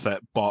down with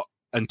it, but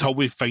until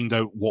we find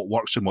out what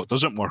works and what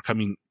doesn't work, I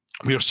mean,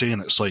 we're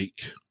saying it's like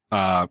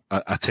a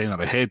tenner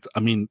a head.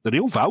 I mean, the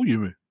real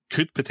value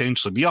could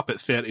potentially be up at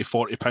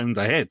 £30-40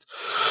 a head.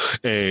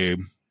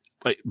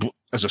 Like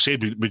as I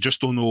said, we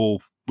just don't know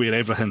where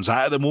everything's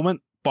at the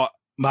moment. But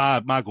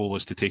my goal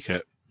is to take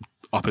it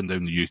up and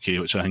down the UK,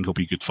 which I think will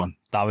be good fun.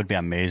 That would be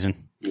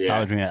amazing. Yeah. That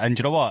would be, and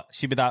do you know what?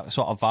 See, with that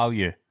sort of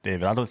value,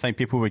 David, I don't think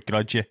people would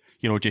grudge you,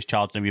 just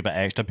charging a wee bit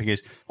extra,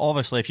 because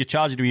obviously if you're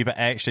charging a wee bit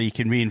extra, you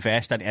can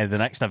reinvest into the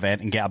next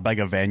event and get a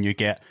bigger venue,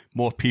 get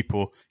more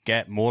people,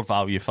 get more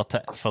value for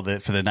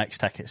the next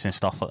tickets and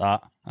stuff like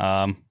that.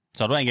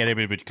 So I don't think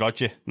anybody would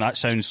grudge you. And that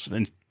sounds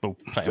pretty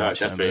much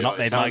definitely. Not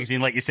the magazine,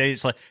 like you say,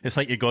 it's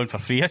like you're going for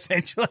free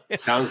essentially. It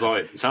sounds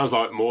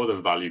like more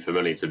than value for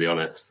money, to be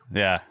honest.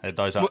 Yeah, it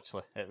does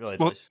actually. It really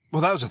does.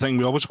 Well, that was the thing.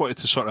 We always wanted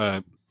to sort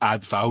of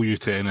add value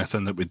to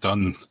anything that we'd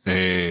done,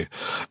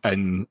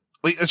 and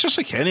like it's just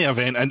like any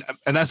event.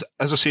 And as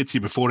I said to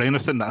you before,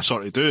 anything that I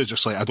sort of do is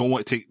just like I don't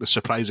want to take the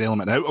surprise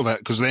element out of it,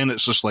 because then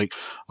it's just like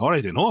I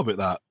already know about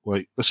that.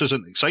 Like this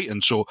isn't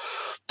exciting, so.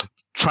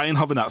 Try and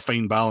having that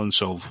fine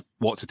balance of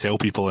what to tell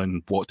people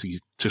and what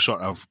to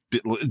sort of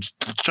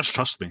just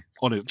trust me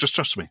on it. Just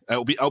trust me.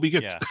 I'll be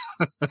good. Yeah.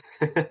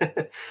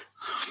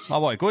 I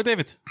want to go,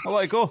 David. I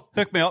want to go.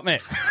 Hook me up,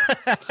 mate.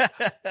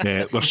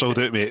 Yeah, we're sold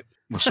out, mate.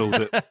 We're sold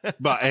out.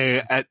 But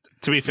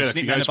to be fair, if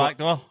you guys in the back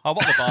door, I'll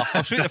walk the bar.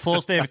 I'll sweep the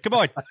floors, David. Come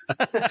on.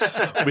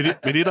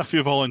 we need a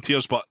few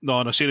volunteers, but no,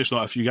 on a serious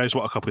note, if you guys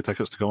want a couple of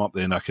tickets to come up,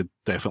 then I could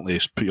definitely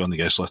put you on the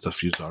guest list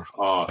if you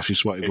want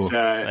to go.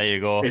 There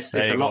you go. It's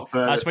a lot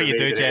further. That's what you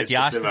do, Jed. You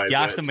ask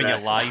them when you're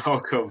live. How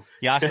come?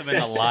 You ask them when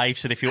they're live,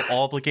 so they feel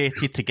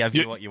obligated to give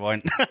you what you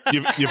want.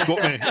 You've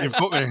got me. You've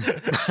got me.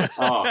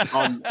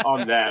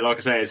 I'm there. Like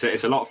I say,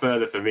 it's a lot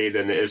further for me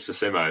than it is for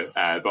Simo,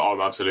 but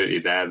I'm absolutely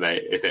there,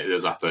 mate. If it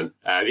does happen,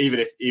 even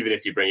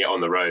if you bring it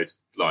on the road,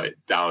 like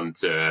down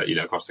to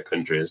across the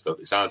country and stuff,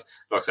 it sounds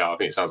like I say, I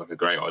think it sounds like a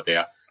great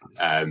idea.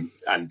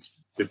 And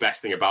the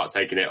best thing about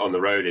taking it on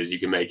the road is you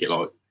can make it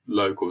like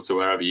local to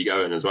wherever you're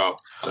going as well.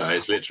 So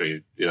it's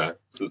literally you go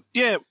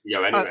anywhere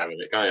with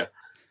it, can't you?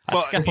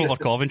 I'd skip over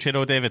Coventry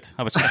though, David.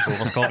 I would skip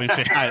over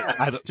Coventry.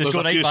 Just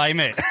go right by,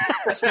 mate.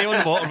 Stay on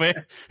the motorway.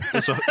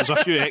 There's a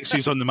few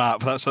X's on the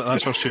map. That's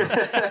for sure.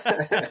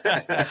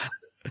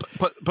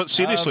 But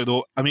seriously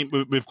though, I mean,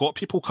 we've got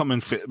people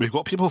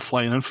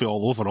flying in from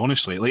all over.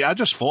 Honestly, like I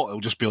just thought it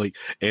would just be like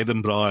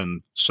Edinburgh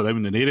and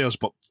surrounding areas,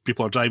 but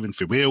people are driving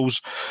from Wales,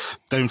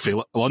 down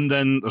from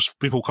London. There's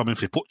people coming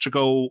from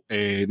Portugal,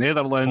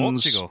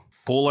 Netherlands,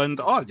 Poland.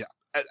 Oh yeah.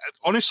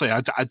 Honestly,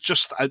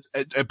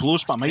 it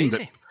blows my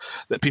mind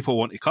that people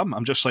want to come.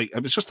 I'm just like,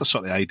 it was just a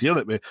sort of idea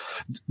that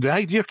the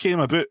idea came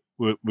about.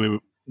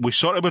 We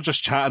sort of were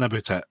just chatting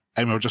about it,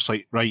 and we were just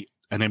like, right.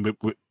 And then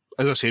we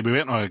as I say, we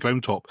went on a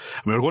ground top,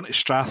 and we were going to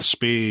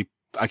Strathspey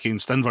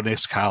against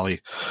Inverness Cali.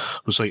 It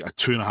was like a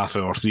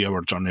 2.5 hour, 3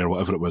 hour journey or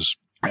whatever it was.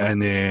 And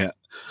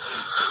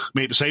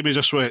mate beside me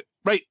just went,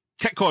 right,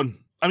 KickCon.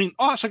 I mean,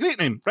 that's a great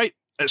name, right?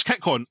 It's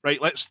KickCon,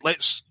 right? Let's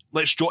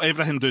jot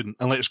everything down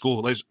and let's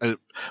go. With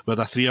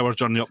a 3 hour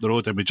journey up the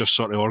road, and we just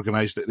sort of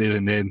organised it there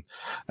and then,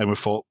 and we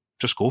thought,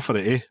 just go for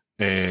it, eh?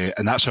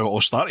 And that's how it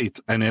all started.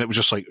 And then it was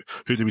just like,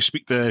 who do we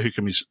speak to?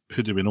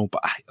 Who do we know?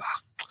 But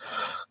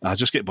I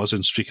just get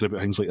buzzing speaking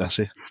about things like this,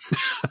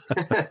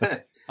 eh?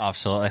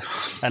 Absolutely.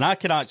 And I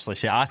can actually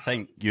say, I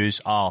think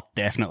yous are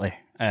definitely,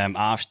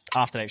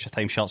 after Extra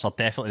Time shirts, are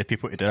definitely the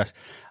people to do this.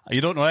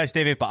 You don't know this,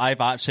 David, but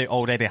I've actually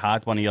already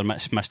had one of your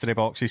mystery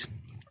boxes.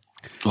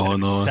 Oh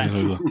no!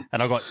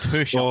 And I got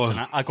 2 shirts in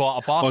it. I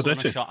got a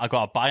Barcelona shirt, I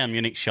got a Bayern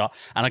Munich shirt,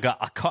 and I got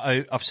a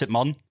cutout of St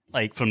Mirren,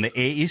 like from the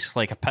 80s,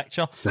 like a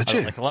picture. Did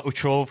you? Like a little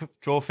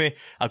trophy.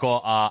 I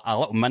got a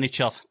little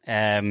miniature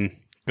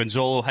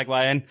Gonzalo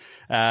Higuain.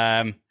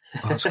 I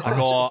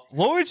got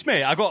loads,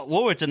 mate. I got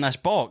loads in this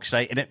box,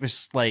 right? And it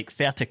was like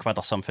 30 quid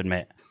or something,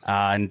 mate.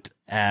 And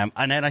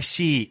then I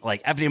see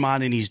like every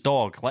man and his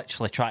dog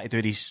literally try to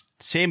do these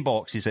same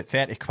boxes at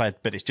 30 quid,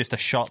 but it's just a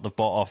shirt they've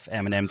bought off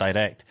M&M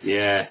Direct.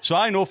 Yeah. So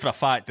I know for a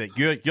fact that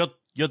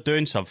you're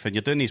doing something.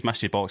 You're doing these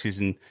mystery boxes,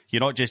 and you're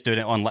not just doing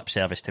it on lip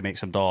service to make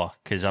some dollars.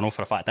 Because I know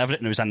for a fact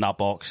everything that was in that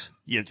box,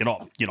 you're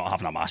not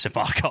having a massive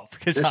markup,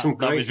 because that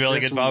was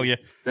really good value.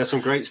 There's some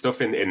great stuff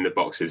in the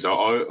boxes.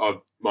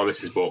 My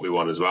missus bought me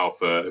one as well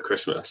for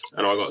Christmas,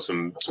 and I got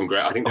some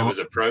great. I think there was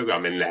a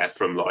program in there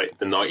from like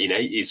the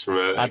 1980s from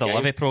a. I had a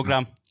Livy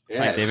program.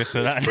 Yeah, like David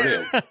put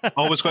that.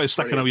 Always got to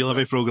stick in a wee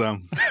Livy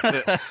program.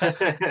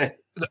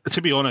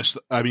 To be honest,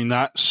 I mean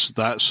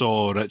that's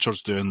all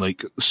Richard's doing.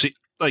 Like, see,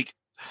 like.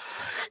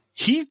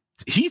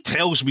 He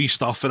tells me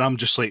stuff, and I'm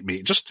just like,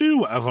 mate, just do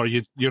whatever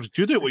you're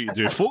good at what you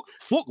do. Folk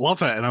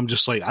love it, and I'm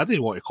just like, I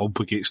don't want to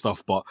complicate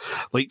stuff, but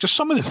like just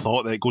some of the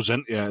thought that goes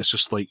into it, it's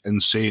just like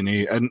insane,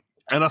 eh? And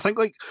I think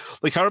like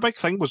our big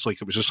thing was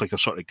like it was just like a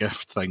sort of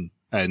gift thing,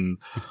 and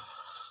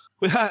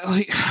we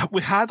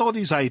had all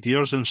these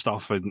ideas and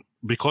stuff, and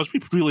because we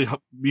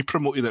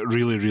promoted it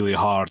really, really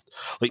hard,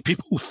 like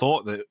people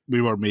thought that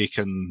we were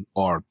making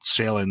or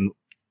selling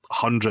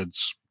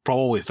hundreds,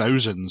 probably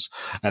thousands,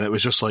 and it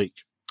was just like.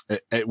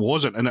 It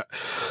wasn't, and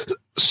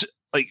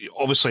like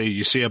obviously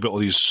you say about all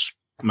these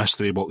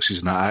mystery boxes,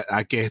 and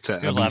I get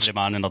it. Feels like every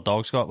man and their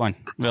dog's got one,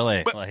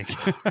 really. But, like,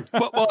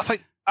 well,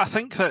 I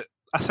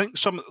think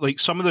some of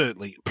the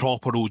like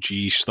proper OG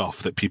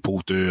stuff that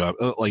people do,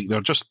 like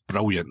they're just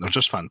brilliant. They're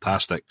just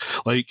fantastic.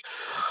 Like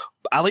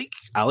I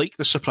like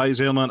the surprise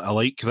element. I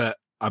like that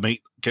I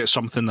might get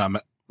something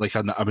that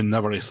I would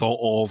never have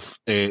thought of.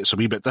 It's a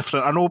wee bit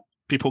different. I know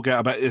people get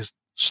a bit of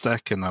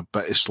stick and a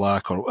bit of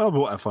slack or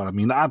whatever. I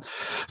mean,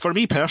 for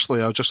me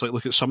personally, I just like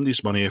look at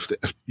somebody's money. If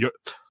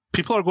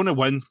people are going to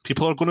win,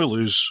 people are going to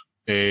lose.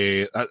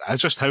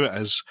 That's just how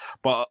it is.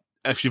 But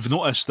if you've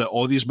noticed that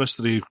all these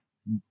mystery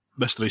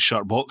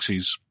shirt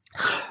boxes,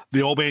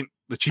 they all went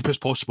the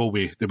cheapest possible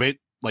way. They went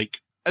like,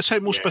 it's how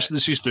most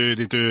businesses do.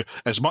 They do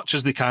as much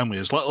as they can with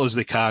as little as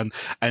they can,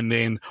 and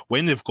then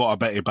when they've got a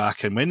bit of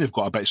backing, when they've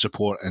got a bit of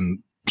support, and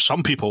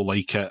some people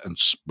like it and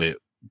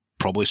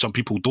probably some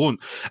people don't,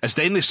 it's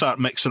then they start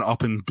mixing it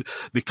up and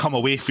they come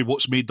away from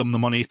what's made them the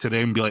money to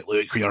then be like,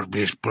 look,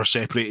 we're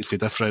separated for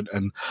different,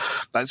 and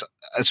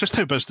it's just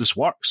how business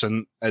works,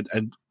 and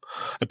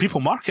people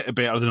market it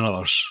better than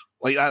others.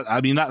 Like, I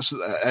mean, that's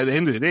at the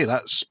end of the day,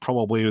 that's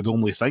probably the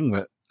only thing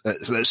that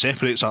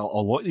separates a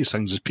lot of these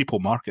things is people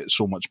market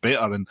so much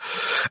better, and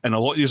a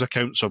lot of these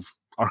accounts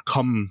are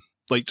come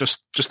like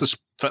just as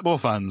football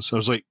fans. I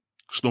was like,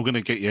 it's not going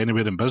to get you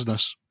anywhere in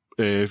business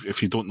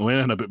if you don't know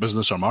anything about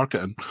business or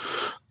marketing.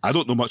 I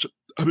don't know much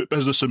about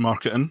business and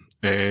marketing,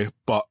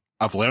 but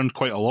I've learned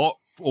quite a lot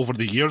over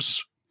the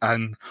years,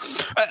 and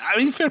I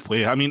mean, fair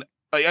play. I mean,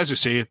 like, as you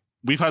say,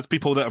 we've had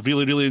people that have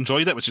really, really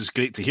enjoyed it, which is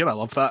great to hear. I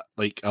love that.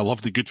 Like, I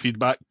love the good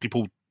feedback.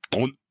 People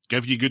don't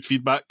give you good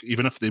feedback,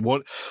 even if they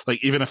want,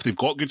 like, even if they've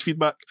got good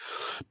feedback.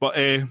 But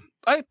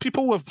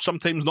people have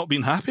sometimes not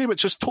been happy,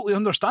 which is totally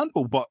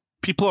understandable. But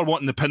people are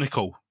wanting the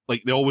pinnacle.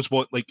 Like, they always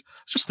want, like,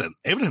 it's just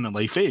everything in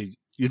life, eh?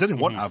 You didn't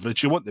want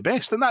average, you want the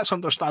best, and that's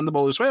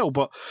understandable as well.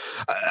 But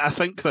I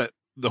think that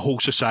the whole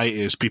society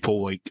is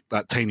people like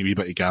that tiny wee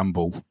bit of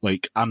gamble.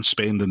 Like, I'm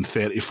spending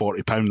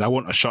 £30-40. I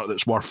want a shirt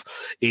that's worth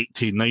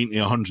 £80,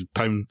 £90,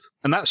 £100,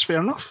 and that's fair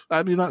enough.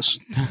 I mean, that's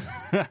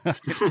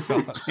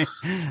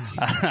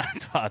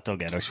I don't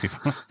get those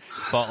people.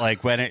 But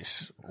like when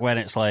it's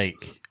like,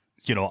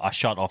 you know, a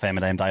shirt off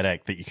M&M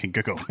Direct that you can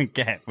Google and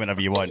get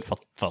whenever you want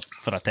for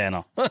a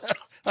tenner.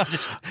 I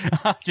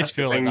just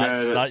feel like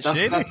that's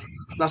shady.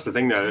 That's the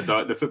thing, though.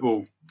 The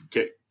football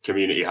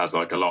community has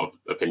like a lot of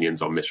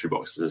opinions on mystery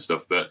boxes and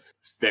stuff, but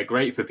they're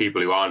great for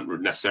people who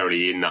aren't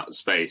necessarily in that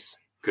space,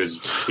 because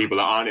people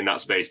that aren't in that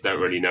space don't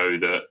really know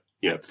that,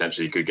 you know,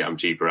 potentially you could get them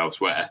cheaper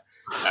elsewhere.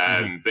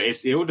 But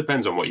it all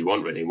depends on what you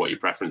want, really, and what your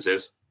preference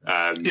is.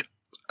 I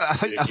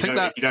think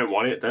that if you don't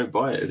want it, don't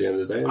buy it at the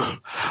end of the day.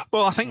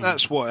 Well, I think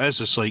that's what it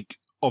is. It's like,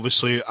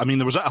 obviously, I mean,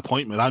 there was at a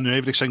point where I knew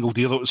every single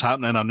deal that was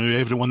happening. I knew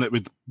everyone that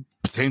would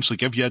potentially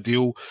give you a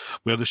deal,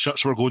 where the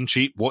shirts were going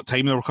cheap, what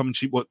time they were coming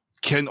cheap,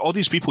 all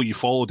these people you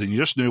followed, and you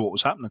just knew what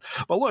was happening.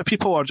 But a lot of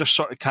people are just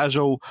sort of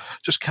casual.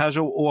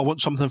 Oh, I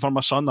want something for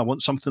my son. I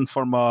want something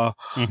for my,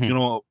 you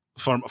know,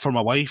 for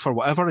my wife or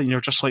whatever. And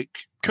you're just like,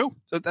 cool.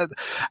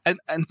 And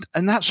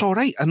that's all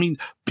right. I mean,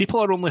 people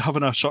are only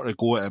having a sort of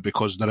go at it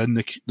because they're in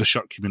the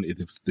shirt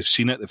community. They've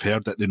seen it, they've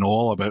heard it, they know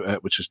all about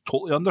it, which is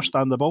totally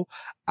understandable.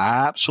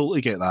 I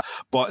absolutely get that.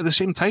 But at the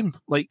same time,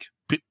 like,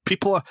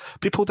 people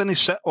didn't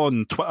sit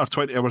on Twitter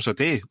 20 hours a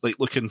day, like,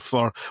 looking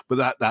for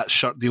that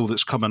shirt deal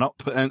that's coming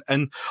up.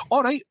 And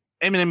all right,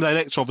 M&M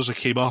Directs obviously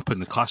came up,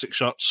 and the classic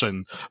shirts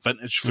and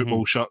vintage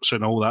football shirts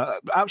and all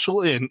that.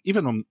 Absolutely. And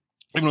even on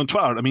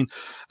Twitter, I mean,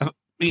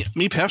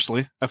 me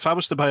personally, if I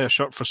was to buy a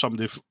shirt for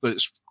somebody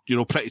that's, you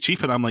know, pretty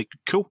cheap, and I'm like,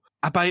 cool,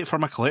 I buy it for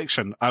my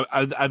collection.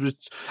 I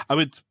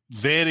would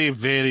very,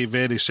 very,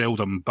 very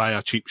seldom buy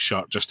a cheap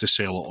shirt just to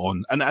sell it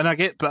on. And I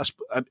get that's.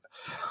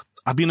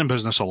 I've been in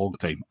business a long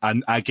time,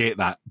 and I get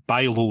that.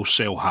 Buy low,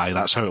 sell high.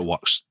 That's how it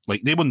works.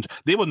 Like, they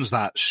one's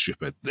that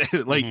stupid.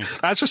 Like,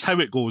 that's just how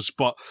it goes.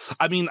 But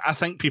I mean, I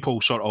think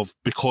people sort of,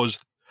 because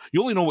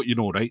you only know what you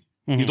know, right?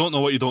 You don't know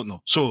what you don't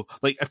know. So,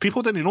 like, if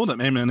people didn't know that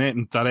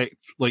M&M Direct,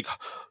 like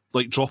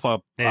drop a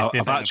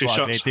batch of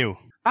shirts, deal.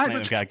 Had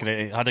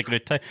a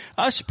great time.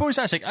 I suppose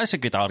that's a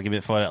good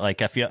argument for it.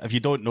 Like, if you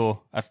don't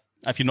know,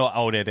 if you're not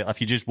already, if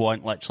you just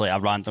want literally a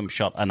random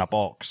shirt in a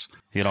box,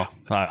 you know,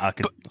 I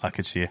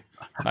could see it.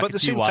 I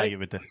could see why it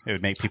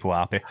would make people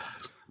happy.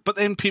 But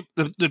then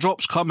the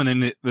drops coming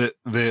in,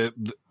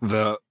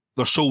 they're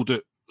sold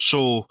out.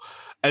 So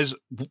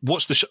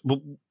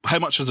how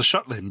much is the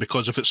shirt then?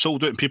 Because if it's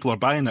sold out and people are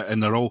buying it,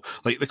 and they're all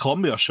like the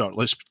Columbia shirt,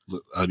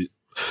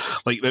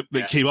 they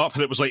came up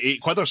and it was like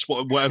 £8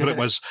 or whatever it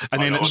was,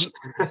 and then it's.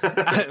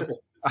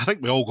 I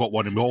think we all got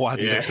one, and we all had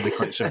to get to the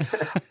collection.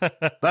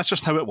 That's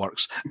just how it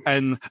works.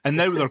 And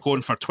now they're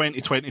going for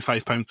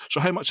 £20-25. So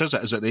how much is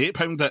it? Is it the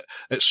 £8 that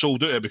it's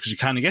sold out at because you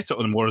can't get it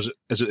anymore? Is it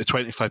the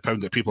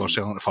 £25 that people are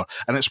selling it for?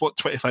 And it's what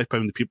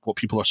 £25 what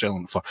people are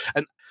selling it for.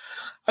 And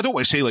I don't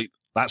want to say like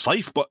that's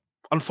life, but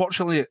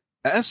unfortunately it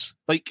is.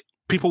 Like,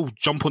 people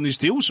jump on these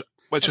deals,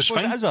 which is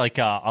fine. It is like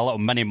a little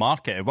mini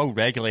market. It will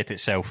regulate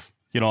itself.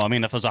 You know what I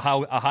mean? If there's a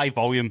high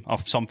volume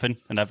of something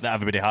and if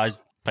everybody has,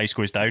 price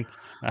goes down.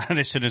 And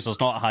as soon as there's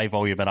not a high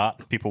volume of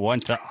that, people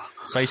want it,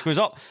 price goes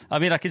up. I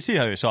mean, I can see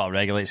how it sort of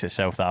regulates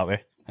itself that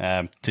way.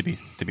 To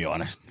be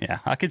honest, yeah,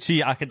 I could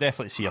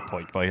definitely see a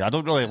point, boy. I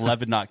don't really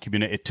live in that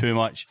community too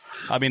much.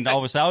 I mean,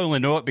 obviously, I only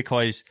know it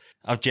because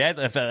of Jed.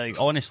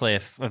 Honestly,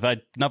 if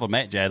I'd never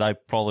met Jed, I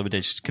probably would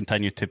have just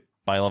continued to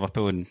buy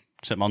Liverpool and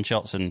St Mirren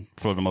shirts and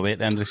throw them away at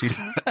the end of the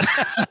season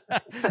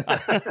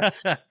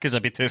because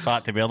I'd be too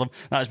fat to wear them.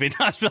 That's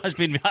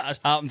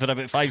happened for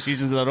about 5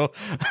 seasons in a row.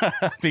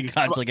 Been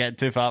gradually getting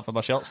too fat for my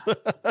shirts.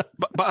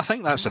 but I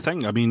think that's the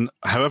thing. I mean,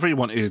 however you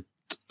want to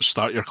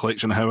start your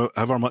collection,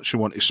 however much you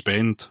want to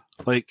spend,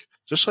 like,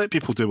 just let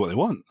people do what they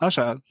want. That's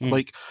it.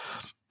 Like,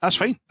 that's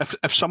fine. If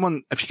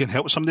you can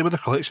help somebody with their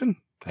collection,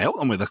 help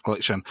them with their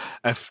collection.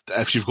 If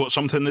you've got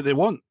something that they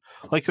want,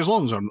 like, as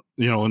long as they're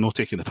not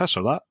taking the piss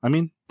or that, I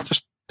mean,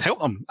 just help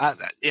them.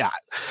 Yeah.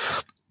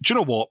 Do you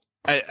know what?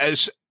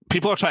 It's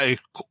people are trying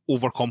to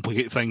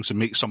overcomplicate things and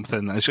make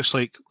something. It's just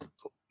like,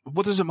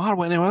 what does it matter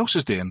what anyone else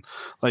is doing?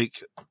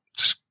 Like,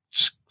 just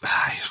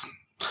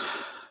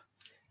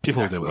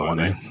people do what they want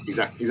to.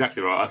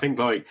 Exactly right. I think,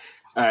 like,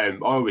 I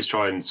always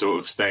try and sort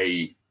of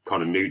stay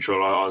kind of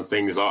neutral on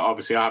things. Like,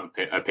 obviously, I have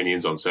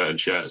opinions on certain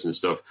shirts and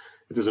stuff.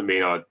 It doesn't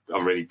mean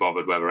I'm really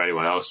bothered whether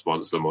anyone else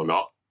wants them or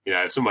not. You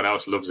know, if someone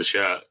else loves a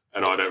shirt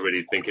and I don't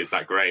really think it's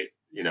that great,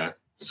 you know,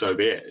 so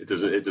be it.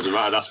 It doesn't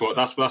matter.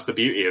 That's the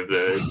beauty of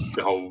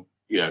the whole,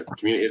 you know,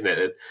 community, isn't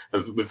it?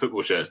 And with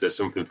football shirts, there's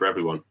something for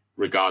everyone,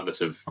 regardless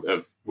of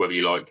whether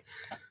you like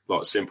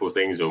simple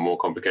things or more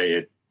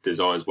complicated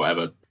designs,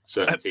 whatever,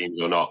 certain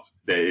teams or not.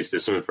 There's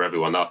something for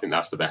everyone. I think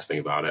that's the best thing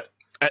about it.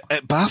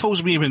 It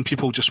baffles me when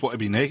people just want to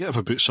be negative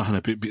about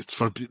something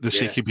for the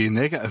sake of being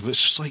negative.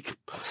 It's just like,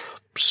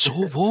 so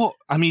what?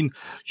 I mean,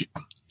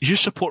 you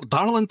support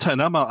Darlington.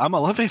 I'm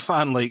a Livy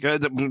fan. Like,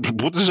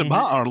 what does it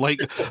matter? Like,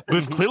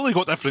 we've clearly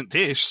got different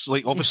tastes.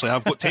 Like, obviously,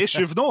 I've got tastes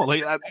you've not.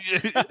 Like,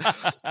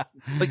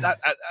 like that.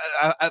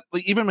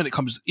 Like, even when it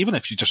comes, even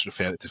if you just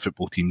refer it to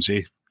football teams,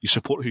 you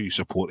support who you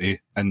support,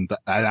 and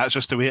that's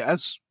just the way it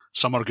is.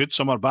 Some are good,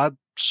 some are bad.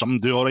 Some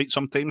do all right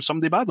sometimes, some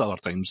do bad other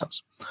times.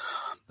 That's.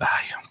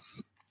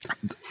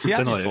 See,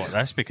 I just bought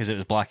this because it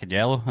was black and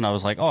yellow, and I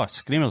was like, "Oh,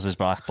 Screamers is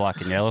black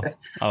and yellow.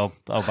 I'll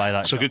buy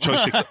that." So good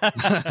choice.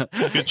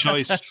 Good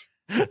choice.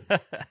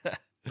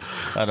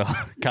 I know,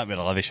 can't wear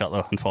a Livy shirt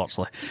though,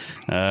 unfortunately.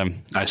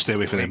 I stay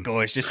away from them.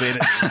 Gosh, just wearing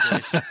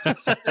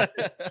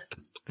it.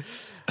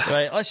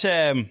 Right,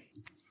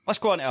 let's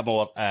go on to a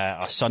more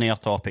a sunnier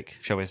topic,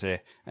 shall we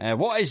say?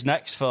 What is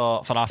next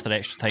for After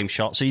Extra Time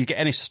shirts? So you get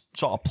any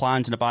sort of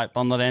plans in the back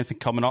burner or anything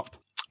coming up?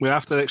 Well,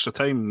 After Extra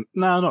Time,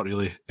 nah, not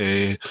really.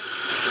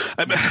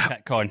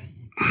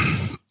 Con.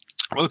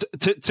 Well,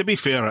 to be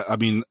fair, I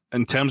mean,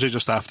 in terms of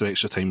just After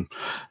Extra Time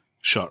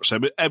shirts,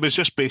 it was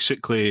just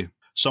basically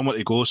somewhere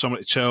to go,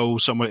 somewhere to chill,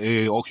 somewhere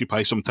to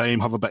occupy some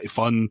time, have a bit of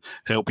fun,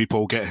 help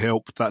people get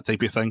help, that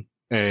type of thing.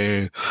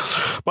 But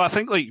I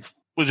think, like,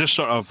 we're just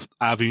sort of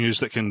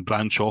avenues that can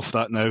branch off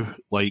that now.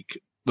 Like,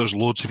 there's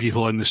loads of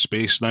people in the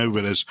space now,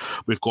 whereas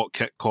we've got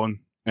KitCon,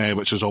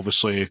 which is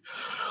obviously,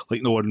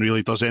 like, no one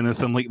really does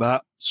anything like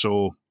that.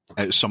 So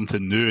it's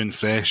something new and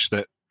fresh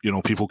that, you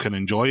know, people can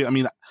enjoy. I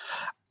mean,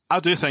 I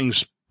do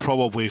things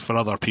probably for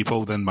other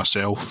people than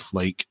myself,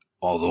 like,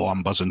 although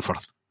I'm buzzing for,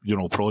 you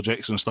know,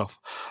 projects and stuff.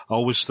 I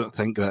always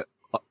think that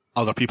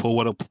other people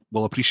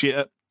will appreciate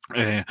it.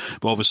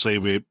 But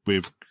obviously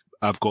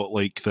I've got,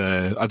 like,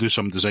 I do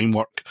some design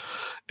work.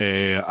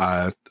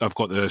 I've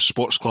got the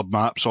sports club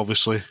maps,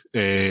 obviously,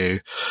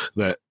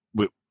 that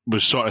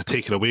was sort of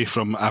taken away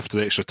from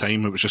After Extra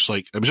Time. It was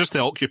just to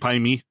occupy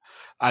me.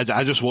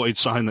 I just wanted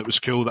something that was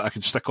cool that I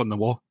could stick on the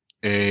wall.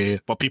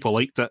 But people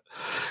liked it.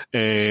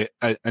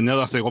 And the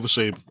other thing,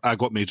 obviously, I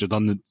got made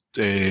redundant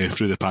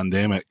through the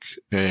pandemic,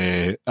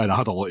 and I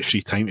had a lot of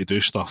free time to do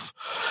stuff.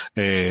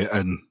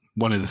 And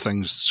one of the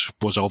things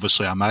was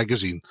obviously a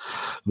magazine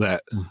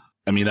that,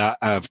 I mean,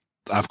 I've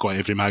got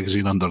every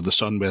magazine under the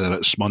sun, whether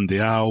it's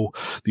Mondial,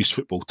 These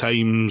Football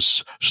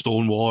Times,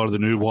 Stonewall, the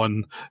new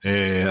one,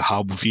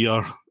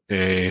 Halbvier.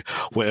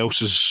 What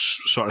else is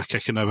sort of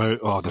kicking about?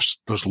 Oh,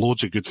 there's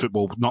loads of good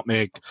football.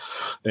 Nutmeg.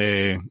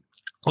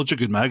 Loads of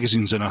good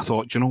magazines, and I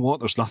thought, you know what?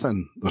 There's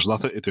nothing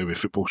to do with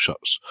football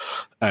shirts,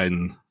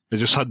 and it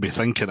just had me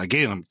thinking.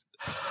 Again,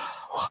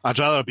 I'd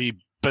rather be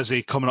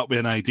busy coming up with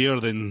an idea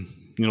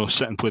than, you know,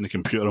 sitting playing the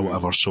computer or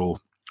whatever. So,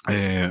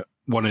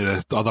 one of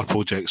the other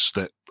projects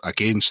that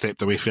again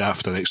stepped away from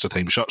After Extra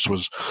Time shirts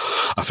was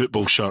a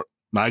football shirt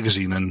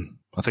magazine, and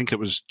I think it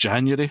was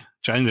January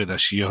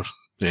this year,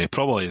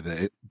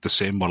 probably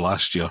December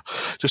last year.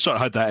 Just sort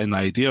of had that in the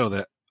idea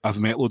that I've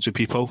met loads of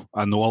people,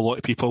 I know a lot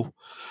of people.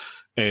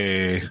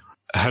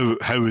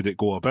 How would it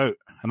go about?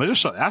 And I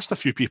just sort of asked a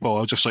few people.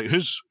 I was just like,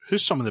 who's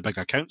some of the big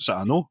accounts that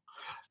I know?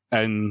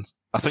 And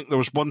I think there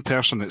was one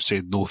person that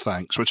said no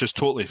thanks, which is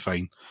totally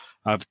fine.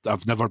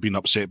 I've never been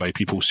upset by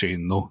people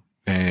saying no.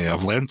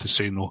 I've learned to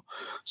say no,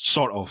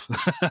 sort of.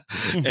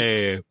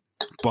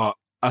 But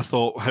I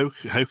thought,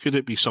 how could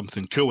it be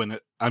something cool? And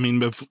I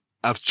mean,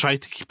 I've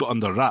tried to keep it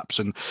under wraps,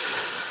 and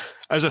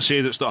as I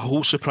said, it's the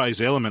whole surprise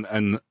element,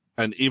 and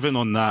And even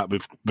on that,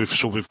 we've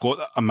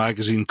got a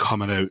magazine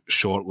coming out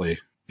shortly,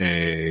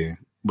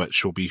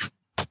 which will be,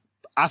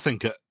 I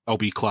think it'll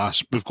be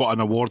class. We've got an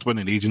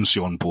award-winning agency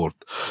on board,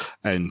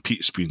 and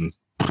Phil's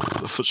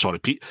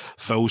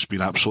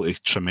been absolutely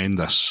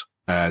tremendous,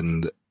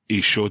 and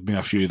he showed me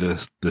a few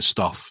of the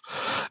stuff,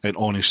 and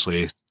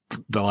honestly,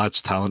 the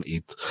lad's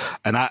talented.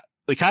 And I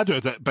do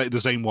a bit of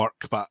design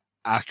work, but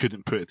I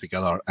couldn't put it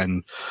together.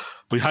 And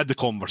we had the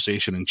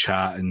conversation and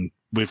chat, and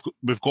we've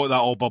got that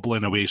all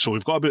bubbling away. So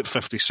we've got about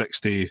 50,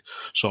 60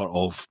 sort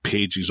of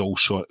pages all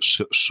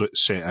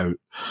set out.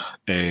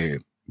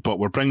 But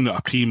we're bringing out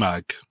a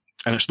pre-mag,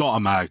 and it's not a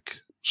mag,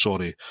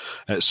 sorry.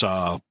 It's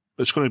going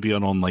to be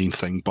an online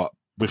thing, but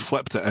we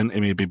flipped it into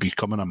maybe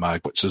becoming a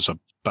mag, which is a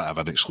bit of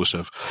an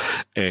exclusive.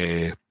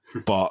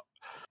 But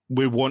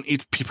we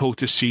wanted people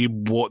to see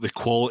what the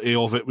quality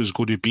of it was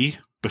going to be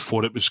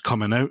before it was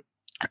coming out,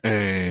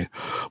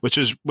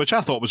 which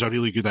I thought was a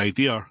really good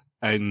idea.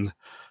 And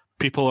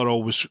people are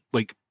always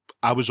like,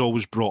 I was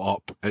always brought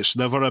up, it's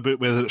never about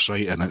whether it's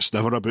right and it's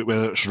never about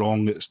whether it's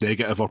wrong, it's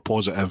negative or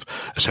positive,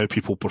 it's how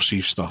people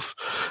perceive stuff.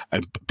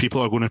 And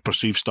people are going to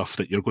perceive stuff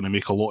that you're going to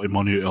make a lot of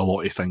money out of a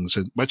lot of things,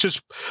 and which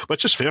is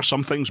fair.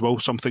 Some things will,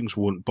 some things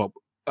won't. But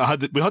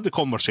we had the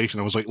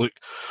conversation. I was like, look,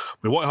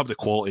 we want to have the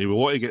quality, we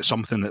want to get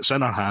something that's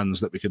in our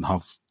hands that we can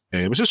have,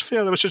 which is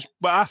fair.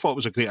 But I thought it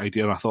was a great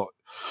idea, and I thought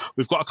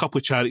we've got a couple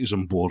of charities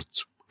on board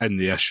in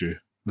the issue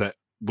that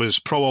was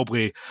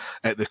probably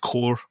at the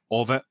core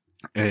of it.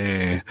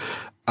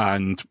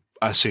 And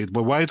I said,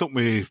 well, why don't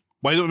we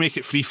make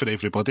it free for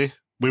everybody?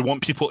 We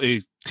want people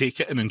to take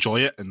it and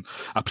enjoy it and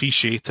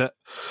appreciate it.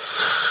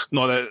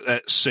 Not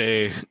that it's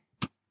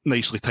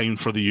nicely timed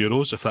for the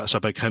Euros, if that's a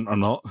big hint or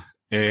not.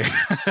 And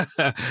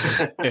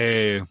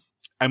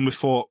we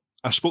thought,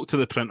 I spoke to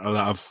the printer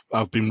that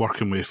I've been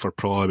working with for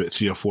probably about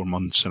 3 or 4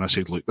 months, and I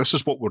said, look, this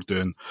is what we're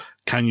doing.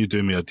 Can you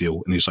do me a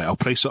deal? And he's like, I'll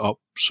price it up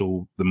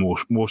so the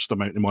most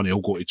amount of money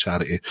will go to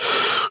charity.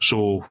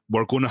 So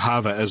we're going to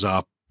have it as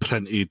a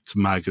printed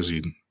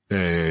magazine,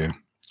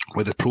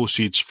 with the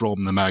proceeds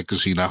from the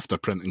magazine after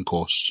printing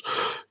costs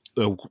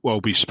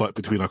will be split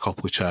between a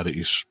couple of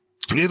charities.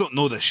 They don't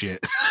know this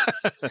yet.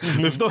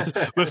 We've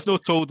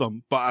not told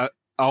them, but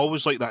I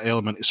always like that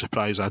element of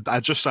surprise.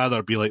 I'd just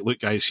rather be like, look,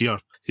 guys,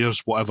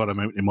 here's whatever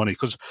amount of money.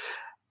 Because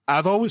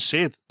I've always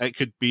said it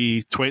could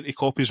be 20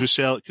 copies we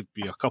sell, it could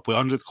be a couple of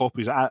 100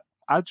 copies. I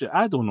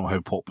don't know how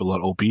popular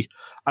it'll be.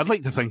 I'd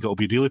like to think it'll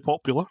be really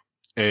popular.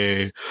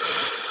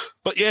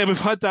 But yeah, we've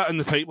had that in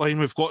the pipeline.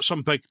 We've got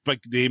some big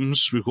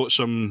names. We've got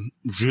some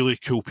really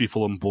cool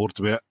people on board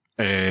with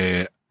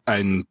it.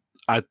 And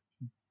I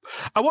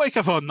want to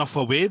give enough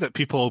away that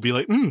people will be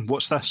like,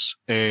 what's this?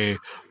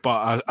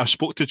 But I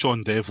spoke to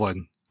John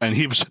Devlin, and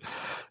it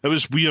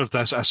was weird.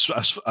 I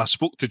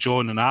spoke to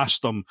John and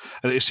asked him,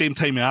 and at the same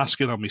time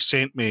asking him, he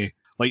sent me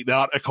like the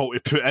article to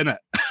put in it.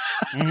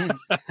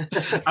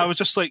 I was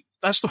just like,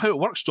 that's not how it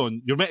works,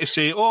 John. You're meant to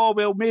say, oh,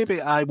 well, maybe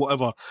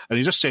whatever. And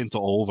he just sent it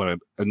all over,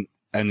 and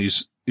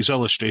his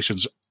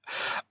illustrations.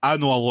 I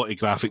know a lot of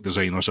graphic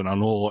designers and I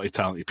know a lot of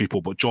talented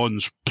people, but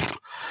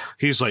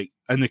he's like,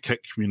 in the kick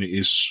community,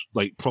 is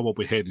like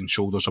probably head and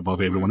shoulders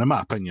above everyone, in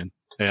my opinion.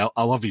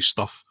 I love his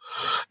stuff.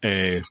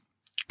 He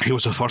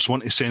was the first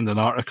one to send an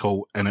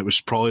article, and it was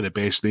probably the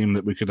best name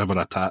that we could ever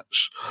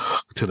attach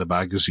to the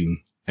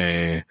magazine.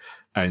 And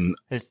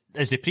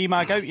is the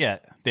pre-mag out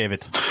yet,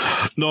 David?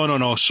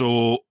 No.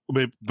 So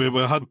we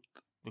had.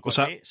 We've got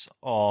dates,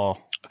 or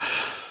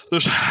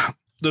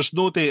there's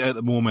no date at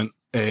the moment.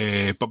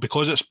 But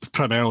because it's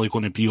primarily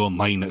going to be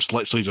online, it's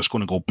literally just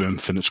going to go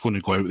boomf, and it's going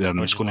to go out there, and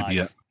it's going to be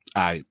it.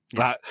 Aye,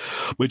 that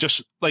we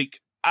just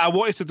like. I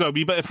wanted to do a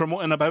wee bit of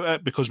promoting about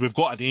it because we've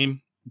got a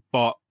name,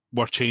 but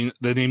the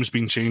name's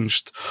been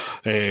changed.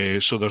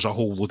 So there's a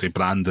whole load of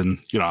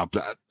branding. You know,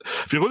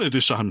 if you're going to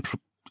do something,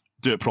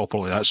 do it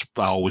properly. That's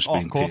I always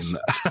maintain.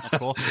 Of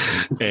course.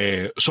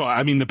 So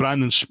I mean, the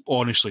branding's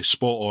honestly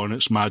spot on.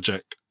 It's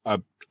magic.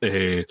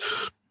 If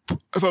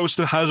I was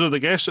to hazard a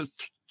guess, it's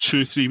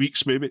 2-3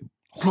 weeks maybe.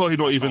 Probably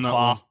not even that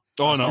long.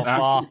 Oh,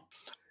 no.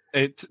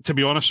 To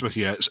be honest with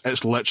you,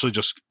 it's literally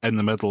just in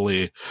the middle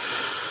of...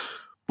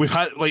 We've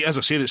had, like, as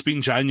I said, it's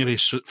been January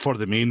for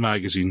the main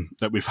magazine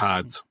that we've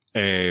had.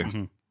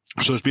 So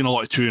there's been a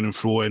lot of toing and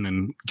froing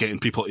and getting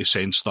people to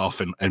send stuff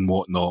and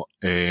whatnot,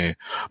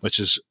 which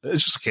is,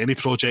 it's just like any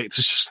project.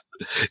 It's just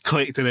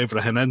collecting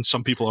everything in.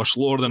 Some people are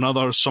slower than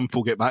others. Some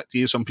people get back to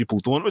you. Some people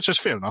don't, which is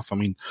fair enough. I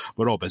mean,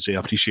 we're all busy.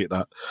 I appreciate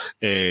that.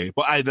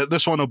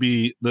 This one will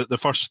be,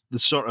 the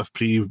sort of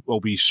pre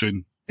will be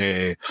soon.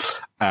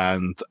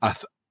 And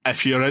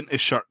if you're into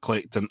shirt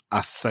collecting,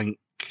 I think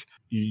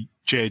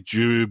Jed,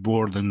 you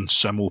more than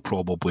Simmel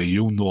probably,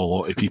 you'll know a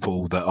lot of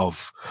people that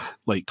have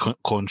like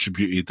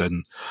contributed,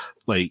 and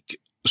like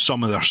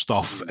some of their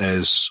stuff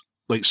is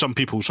like some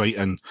people's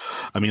writing.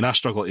 I mean, I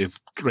struggle to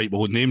write my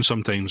own name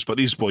sometimes, but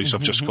these boys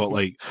have just got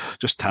like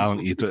just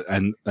talented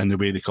and the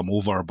way they come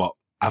over. But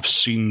I've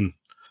seen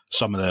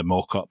some of the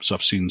mock-ups,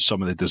 I've seen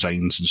some of the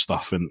designs and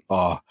stuff, and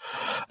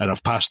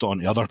I've passed on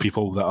to other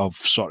people that have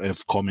sort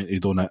of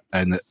commented on it,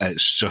 and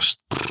it's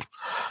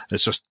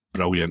It's just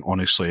brilliant,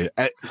 honestly.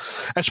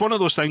 It's one of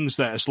those things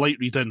that it's light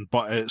reading,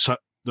 but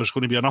there's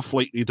going to be enough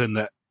light reading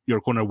that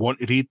you're going to want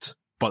to read,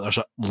 but there's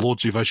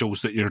loads of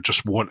visuals that you're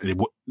just want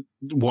to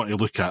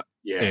look at.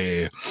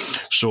 Yeah.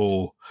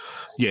 So,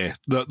 yeah,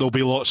 there'll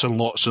be lots and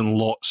lots and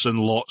lots and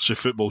lots of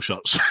football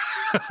shirts.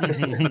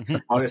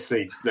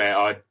 Honestly,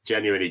 I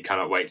genuinely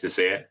cannot wait to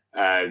see it.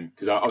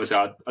 Because obviously,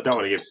 I don't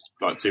want to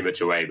give too much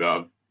away,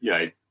 but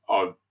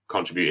I've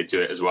contributed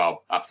to it as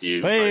well after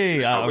you.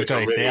 Hey, I was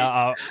going to say,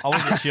 I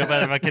wasn't sure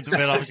whether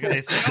I was going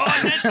to say.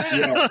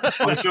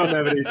 I'm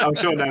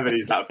sure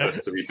nobody's that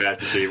fussed, to be fair,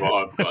 to see what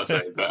I've got to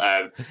say. But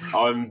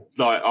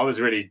I was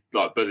really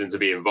buzzing to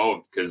be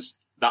involved, because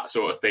that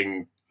sort of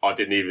thing I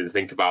didn't even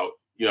think about.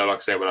 Like I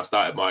say, when I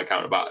started my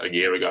account about a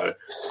year ago,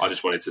 I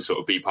just wanted to sort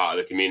of be part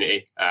of the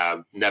community.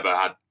 Never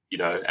had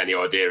any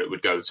idea it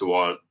would go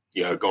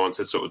on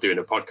to sort of doing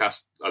a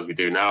podcast as we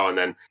do now, and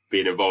then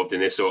being involved in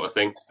this sort of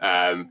thing,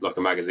 like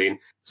a magazine.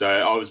 So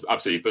I was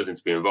absolutely buzzing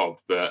to be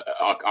involved, but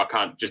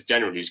I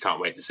generally can't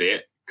wait to see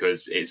it,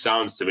 because it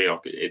sounds to me like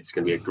it's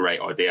going to be a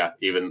great idea.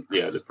 Even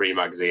the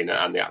pre-magazine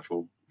and the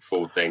actual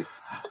full thing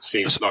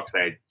seems, like I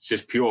say, it's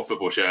just pure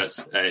football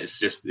shirts.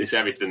 It's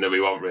everything that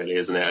we want, really,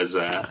 isn't it,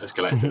 as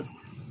collectors?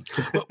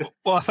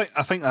 Well,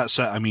 I think that's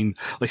it. I mean,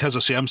 as I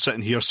say, I'm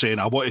sitting here saying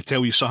I want to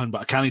tell you something,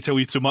 but I can't tell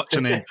you too much,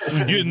 and then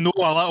you know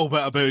a little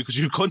bit about it because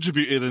you've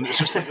contributed, and it's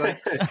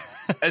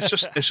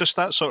just it's just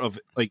that sort of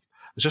it's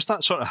just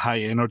that sort of high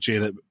energy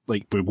that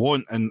we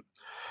want, and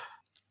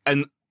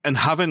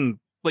having,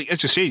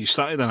 as you say, you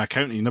started an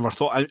account and you never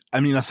thought. I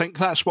mean, I think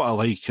that's what I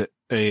like.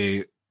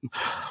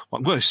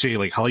 I'm going to say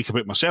I like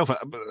about myself.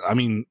 I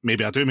mean,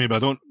 maybe I do, maybe I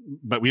don't.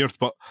 Bit weird,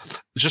 but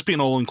it's just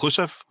being all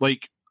inclusive. I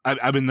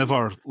would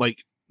never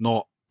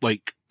not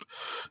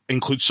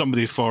include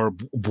somebody for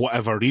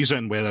whatever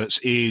reason, whether it's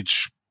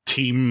age,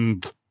 team,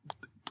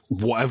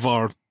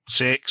 whatever,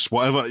 sex,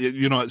 whatever.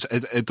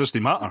 It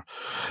doesn't matter.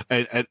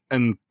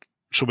 And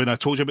so when I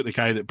told you about the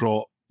guy that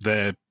brought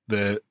the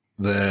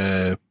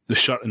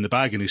shirt in the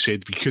bag, and he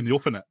said we couldn't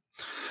open it.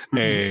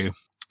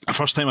 The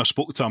first time I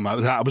spoke to him, I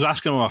was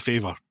asking him a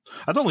favour.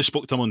 I'd only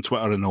spoke to him on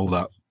Twitter and all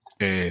that.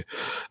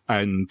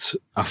 And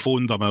I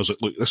phoned him. I was like,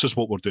 look, this is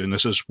what we're doing.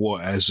 This is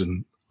what it is.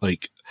 And do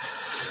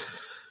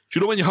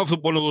you know when you have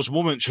one of those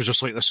moments, you're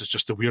just like, this is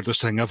just the weirdest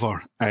thing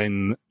ever.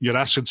 And you're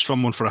asking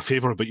someone for a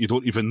favour, but you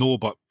don't even know,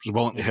 but is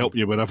willing to help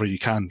you wherever you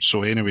can.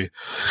 So anyway,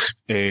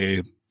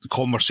 the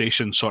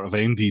conversation sort of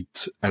ended,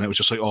 and it was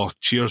just like, oh,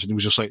 cheers. And he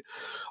was just like,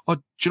 oh,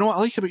 do you know what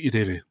I like about you,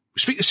 Davey? We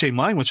speak the same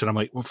language. And I'm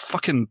like, well,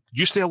 fucking,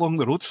 you stay along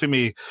the road from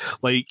me,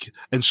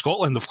 in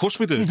Scotland. Of course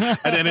we do.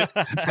 And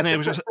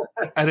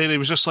then it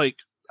was just like,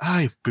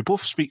 aye, we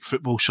both speak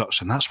football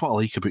shirts, and that's what I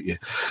like about you.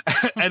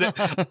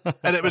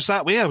 and it was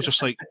that way. I was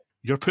just like,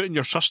 you're putting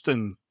your trust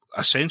in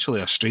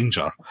essentially a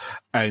stranger,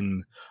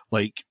 and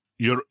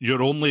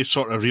your only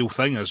sort of real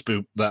thing is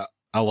that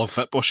I love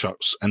football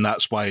shirts, and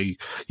that's why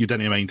you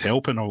didn't mind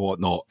helping or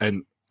whatnot.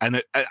 And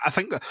I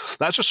think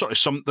that's just sort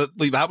of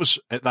that was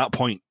at that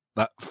point.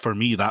 That for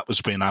me, that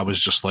was when I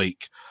was just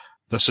like,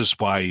 this is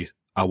why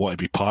I want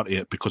to be part of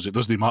it, because it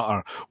doesn't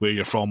matter where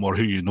you're from or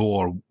who you know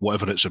or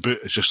whatever it's about.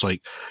 It's just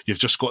like you've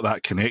just got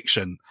that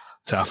connection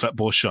to a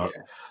football shirt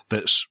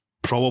that's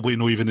probably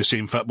not even the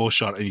same football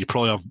shirt, and you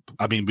probably have.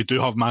 I mean, we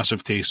do have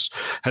massive tastes.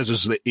 His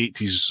is the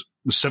 80s,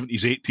 the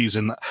 70s, 80s,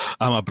 and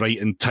I'm a bright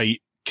and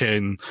tight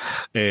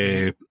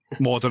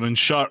modern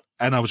shirt,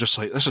 and I was just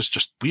like, this is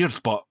just weird,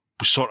 but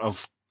we sort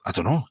of, I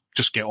don't know,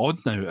 just get on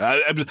now.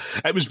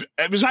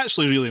 It was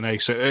actually really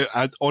nice.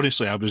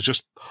 Honestly, I was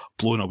just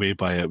blown away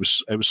by it.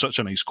 It was such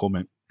a nice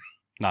comment.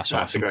 That's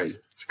awesome. It's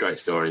a great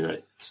story,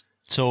 mate.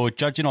 So,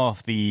 judging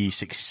off the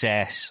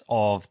success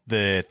of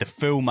the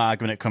full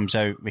mag when it comes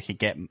out,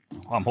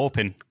 I'm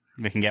hoping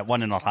we can get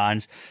one in our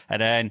hands,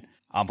 and then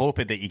I'm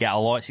hoping that you get a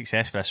lot of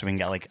success for this, so we can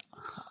get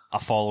a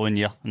following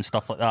year and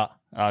stuff like that.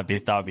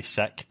 That would be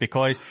sick,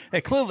 because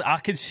clearly I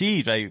can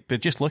see, right,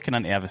 but just looking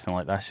into everything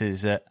like this,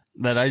 is that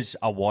there is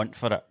a want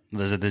for it.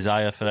 There's a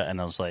desire for it, and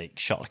there's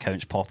shirt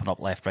accounts popping up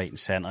left, right, and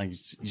centre.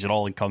 These are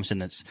all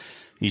encompassing.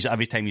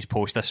 Every time he's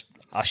post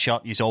a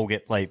shirt, you all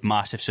get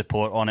massive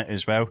support on it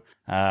as well.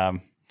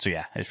 So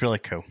yeah, it's really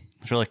cool.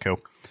 It's really cool.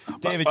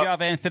 David, do you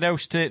have anything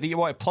else that you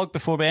want to plug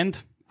before we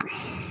end?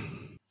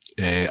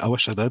 I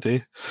wish I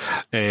did.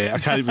 I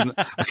can't even.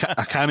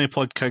 I can't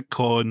plug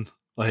KidCon.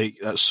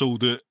 That's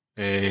sold out.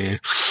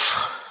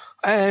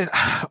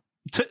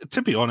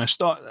 To be honest,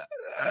 nah,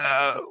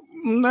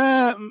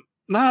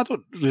 I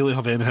don't really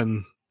have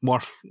anything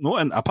worth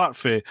noting apart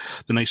from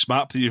the nice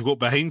map that you've got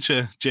behind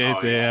you, Jed.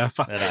 Oh, yeah.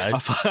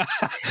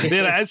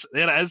 There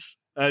it is.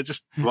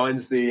 Just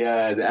mine's the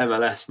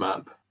MLS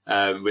map,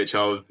 which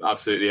I'm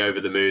absolutely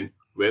over the moon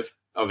with.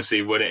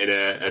 Obviously, won it in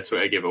a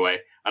Twitter giveaway,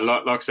 and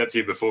like I said to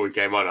you before we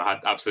came on, I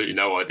had absolutely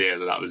no idea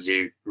that was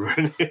you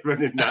running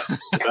that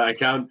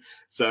account.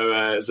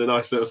 So it's a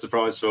nice little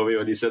surprise for me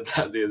when you said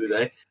that the other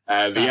day.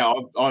 But yeah,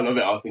 I love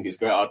it. I think it's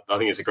great. I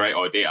think it's a great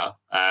idea,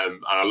 and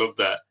I love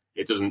that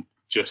it doesn't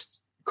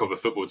just cover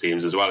football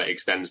teams as well. It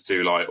extends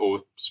to like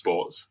all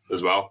sports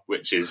as well,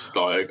 which is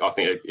like I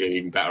think an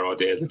even better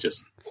idea than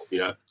just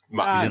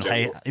maps in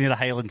general. You need a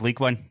Highland League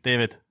one,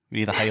 David. We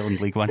need a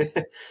Highland League one.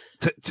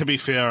 To be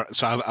fair,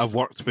 so I've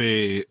worked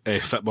with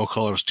Football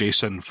Colours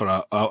Jason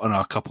on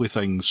a couple of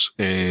things,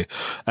 and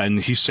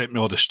he sent me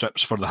all the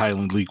strips for the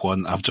Highland League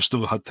one. I've just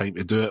not had time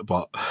to do it,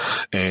 but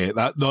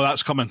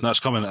that's coming. That's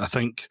coming. I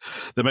think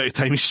the amount of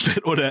time he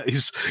spent on it,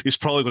 he's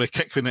probably going to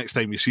kick me next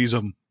time he sees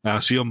him. I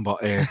see him,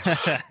 but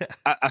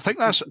I think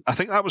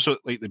that was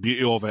like the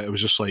beauty of it. It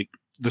was just like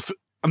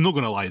I'm not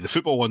going to lie, the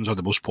football ones are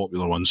the most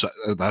popular ones.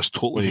 That's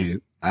totally,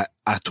 I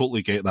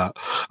totally get that.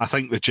 I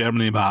think the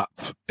Germany map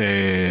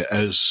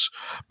is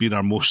being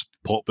our most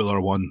popular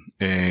one,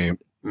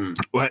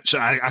 which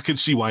I can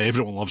see why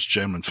everyone loves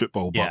German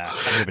football. But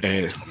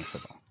everybody loves German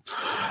football.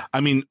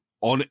 I mean,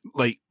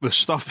 like the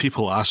stuff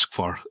people ask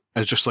for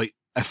is just like,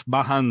 if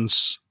my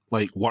hands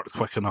like worked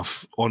quick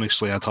enough,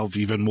 honestly, I'd have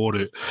even more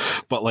out.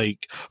 But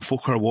like,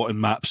 folk are wanting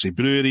maps of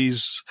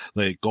breweries,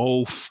 like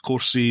golf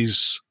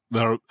courses.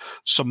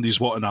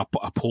 Somebody's wanting a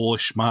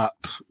Polish map,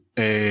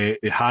 a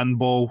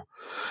handball.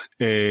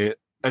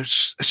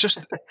 It's just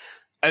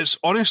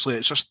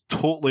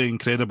totally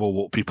incredible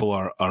what people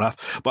are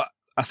after. But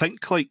I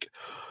think like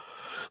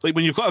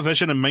when you've got a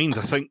vision in mind,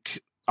 I think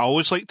I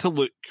always like to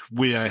look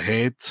way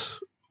ahead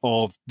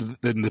of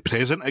the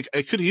present.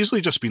 It could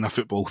easily just been a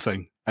football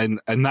thing,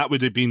 and that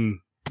would have been,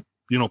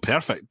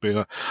 perfect.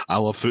 But I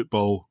love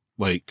football.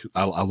 Like,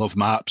 I love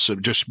maps.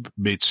 It just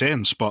made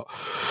sense. But,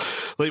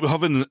 like, we're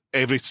having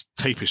every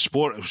type of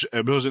sport.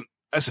 It wasn't,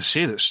 as I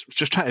said, it's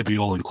just trying to be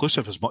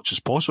all-inclusive as much as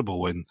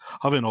possible. And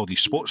having all these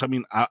sports, I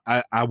mean,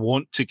 I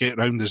want to get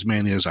around as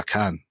many as I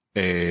can,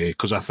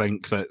 because I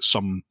think that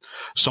some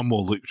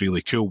will look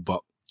really cool.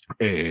 But,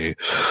 do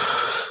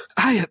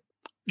you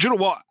know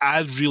what?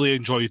 I really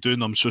enjoy doing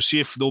them. So, see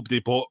if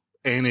nobody bought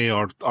any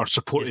or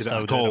supported it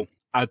at all,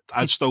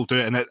 I'd still do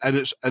it.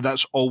 And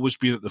that's always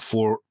been at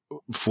the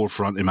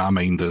forefront in my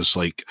mind, is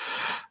like,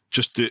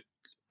 just do.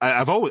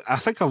 I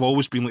think I've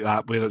always been like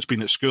that. Whether it's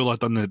been at school, I've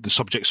done the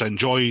subjects I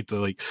enjoyed.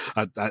 Like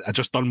I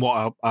just done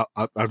what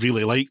I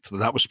really liked.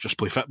 That was just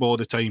play football all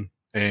the time.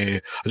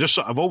 I've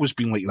always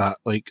been like that.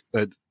 Like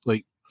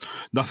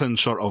nothing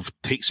sort of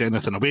takes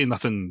anything away.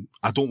 Nothing.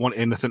 I don't want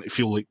anything to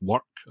feel like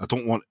work. I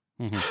don't want.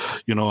 I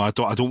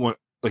don't want.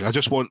 Like I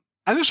just want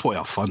to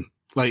have fun.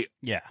 Like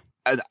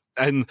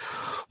And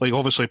like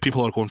obviously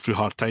people are going through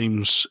hard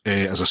times.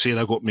 As I said,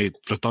 I got made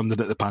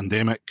redundant at the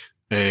pandemic.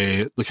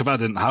 Like if I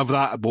didn't have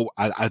that,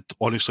 I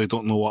honestly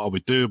don't know what I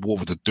would do. What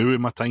would I do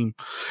in my time?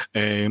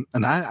 And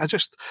I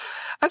just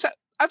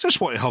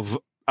want to have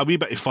a wee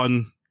bit of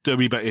fun, do a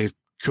wee bit of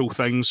cool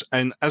things.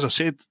 And as I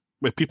said,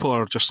 when people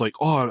are just like,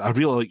 "Oh, I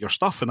really like your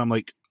stuff," and I'm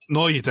like,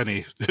 "No, you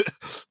didn't."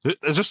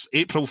 Is this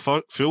April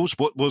Fools?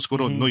 What's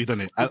going on? No, you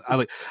didn't.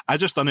 I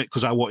just done it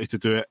because I wanted to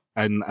do it,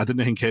 and I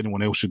didn't think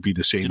anyone else would be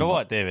the same. Do you know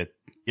what, David?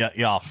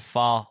 You're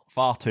far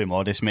too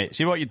modest, mate.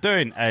 See, what you're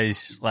doing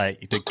is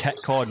like you do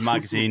KitCon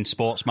magazine,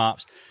 sports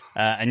maps,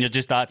 and you're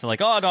just acting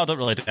like, "Oh no, I don't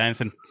really do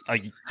anything."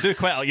 You do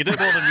more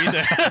than we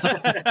do.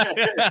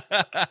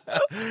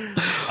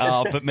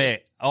 But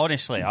mate,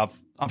 honestly,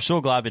 I'm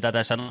so glad we did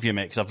this interview,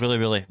 mate, because I've really,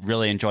 really,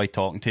 really enjoyed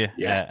talking to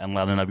you and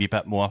learning a wee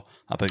bit more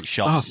about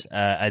shirts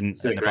and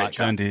the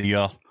background of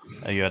your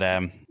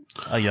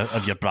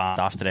brand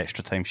After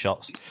Extra Time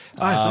shirts.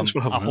 Thanks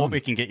for having me. I hope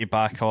we can get you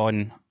back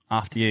on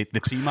after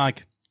the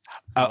pre-mag.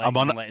 Let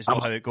us know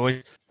how it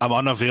goes. I'm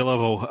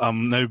unavailable.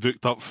 I'm now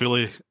booked up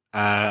fully.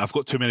 I've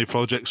got too many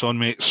projects on,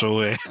 mate,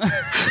 so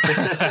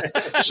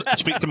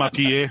speak to my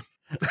PA.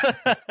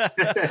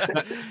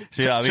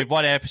 See, I mean,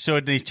 one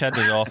episode and he's chinned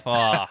us off.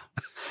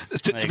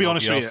 To be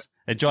honest with you,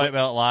 enjoy it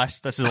while it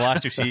lasts. This is the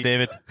last you'll see,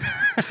 David.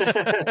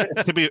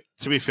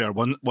 to be fair,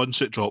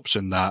 once it drops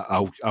in that,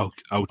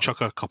 I'll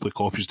chuck a couple of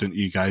copies down to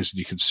you guys, and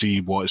you can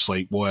see what it's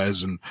like, what it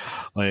is,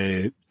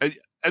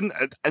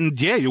 and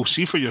yeah, you'll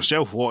see for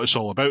yourself what it's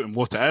all about and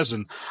what it is.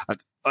 And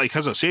like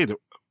as I said,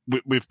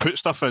 we've put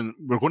stuff in.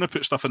 We're going to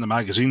put stuff in the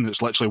magazine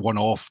that's literally one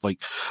off.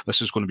 Like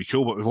this is going to be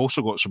cool, but we've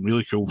also got some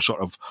really cool sort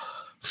of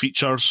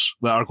features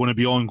that are going to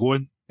be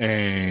ongoing.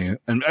 And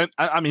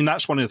I mean,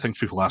 that's one of the things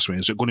people ask me: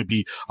 is it going to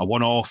be a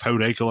one-off? How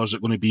regular is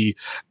it going to be?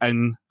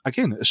 And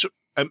again,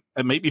 it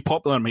might be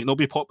popular, it might not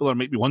be popular, it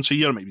might be once a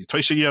year, it might be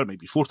twice a year, it might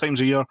be 4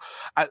 times a year.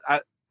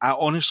 I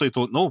honestly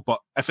don't know, but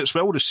if it's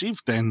well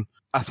received, then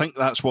I think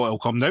that's what it'll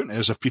come down to,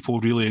 is if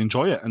people really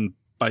enjoy it, and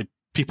by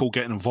people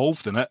getting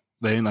involved in it,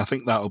 then I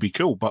think that'll be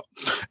cool. But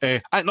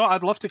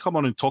I'd love to come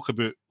on and talk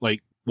about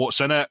like what's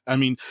in it. I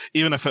mean,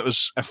 even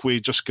if we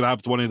just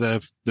grabbed one of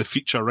the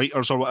feature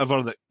writers or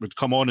whatever that would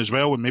come on as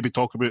well and maybe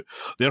talk about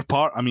their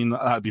part, I mean,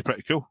 that'd be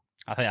pretty cool.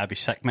 I think I'd be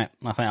sick, mate.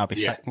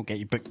 Sick. We'll get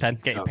you booked in,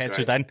 get you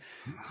penciled in.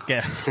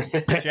 Get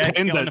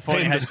on the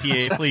phone to his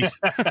PA, please.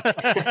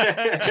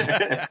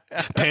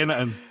 Pen it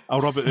in.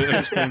 I'll rub it out of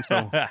his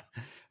pencil.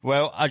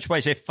 Well, I just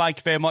want to say thank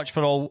you very much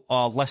for all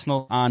our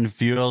listeners and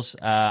viewers.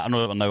 I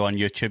know that we're now on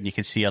YouTube and you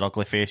can see our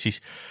ugly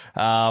faces.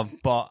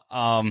 But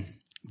our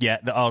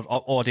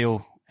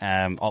audio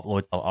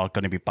uploads are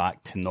going to be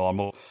back to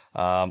normal.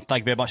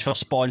 Thank you very much for our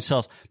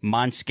sponsor,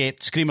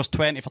 Manscaped. Screamers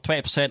 20 for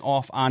 20%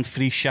 off and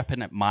free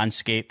shipping at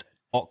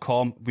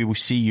manscaped.com. We will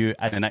see you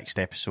in the next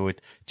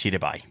episode. Cheery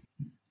bye.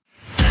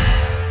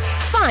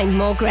 Find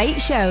more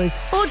great shows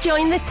or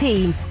join the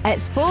team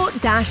at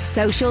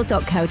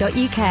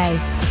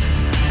sport-social.co.uk.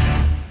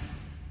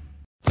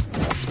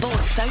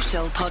 Sports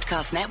Social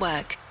Podcast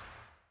Network.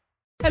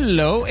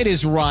 Hello, it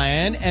is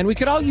Ryan, and we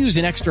could all use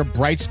an extra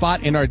bright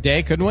spot in our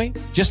day, couldn't we?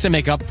 Just to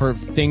make up for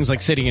things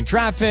like sitting in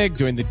traffic,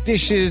 doing the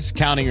dishes,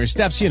 counting your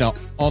steps, you know,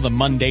 all the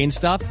mundane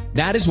stuff.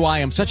 That is why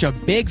I'm such a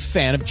big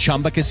fan of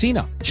Chumba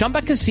Casino.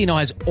 Chumba Casino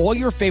has all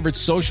your favorite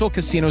social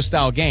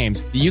casino-style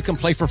games that you can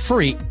play for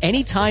free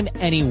anytime,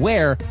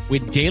 anywhere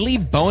with daily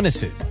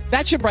bonuses.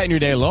 That should brighten your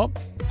day a little.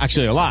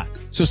 Actually, a lot.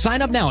 So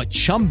sign up now at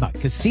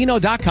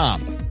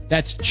ChumbaCasino.com.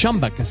 That's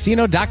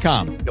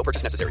ChumbaCasino.com. No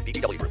purchase necessary.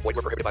 VGW Group. Void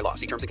where prohibited by law.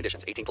 See terms and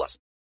conditions. 18+.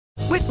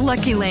 With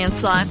Lucky Land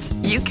Slots,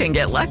 you can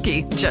get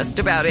lucky just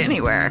about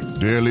anywhere.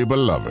 Dearly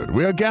beloved,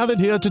 we are gathered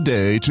here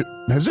today to...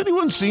 Has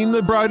anyone seen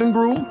the bride and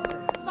groom?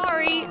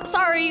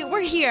 Sorry,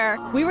 we're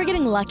here. We were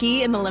getting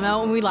lucky in the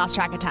limo and we lost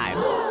track of time.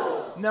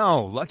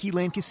 No, Lucky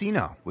Land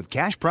Casino. With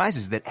cash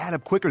prizes that add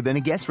up quicker than a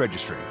guest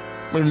registry.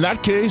 In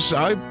that case,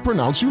 I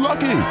pronounce you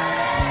lucky.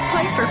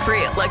 Play for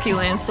free at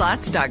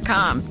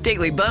LuckyLandSlots.com.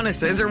 Daily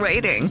bonuses are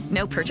waiting.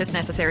 No purchase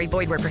necessary.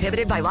 Void where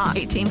prohibited by law.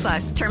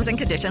 18+. Terms and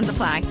conditions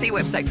apply. See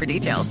website for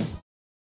details.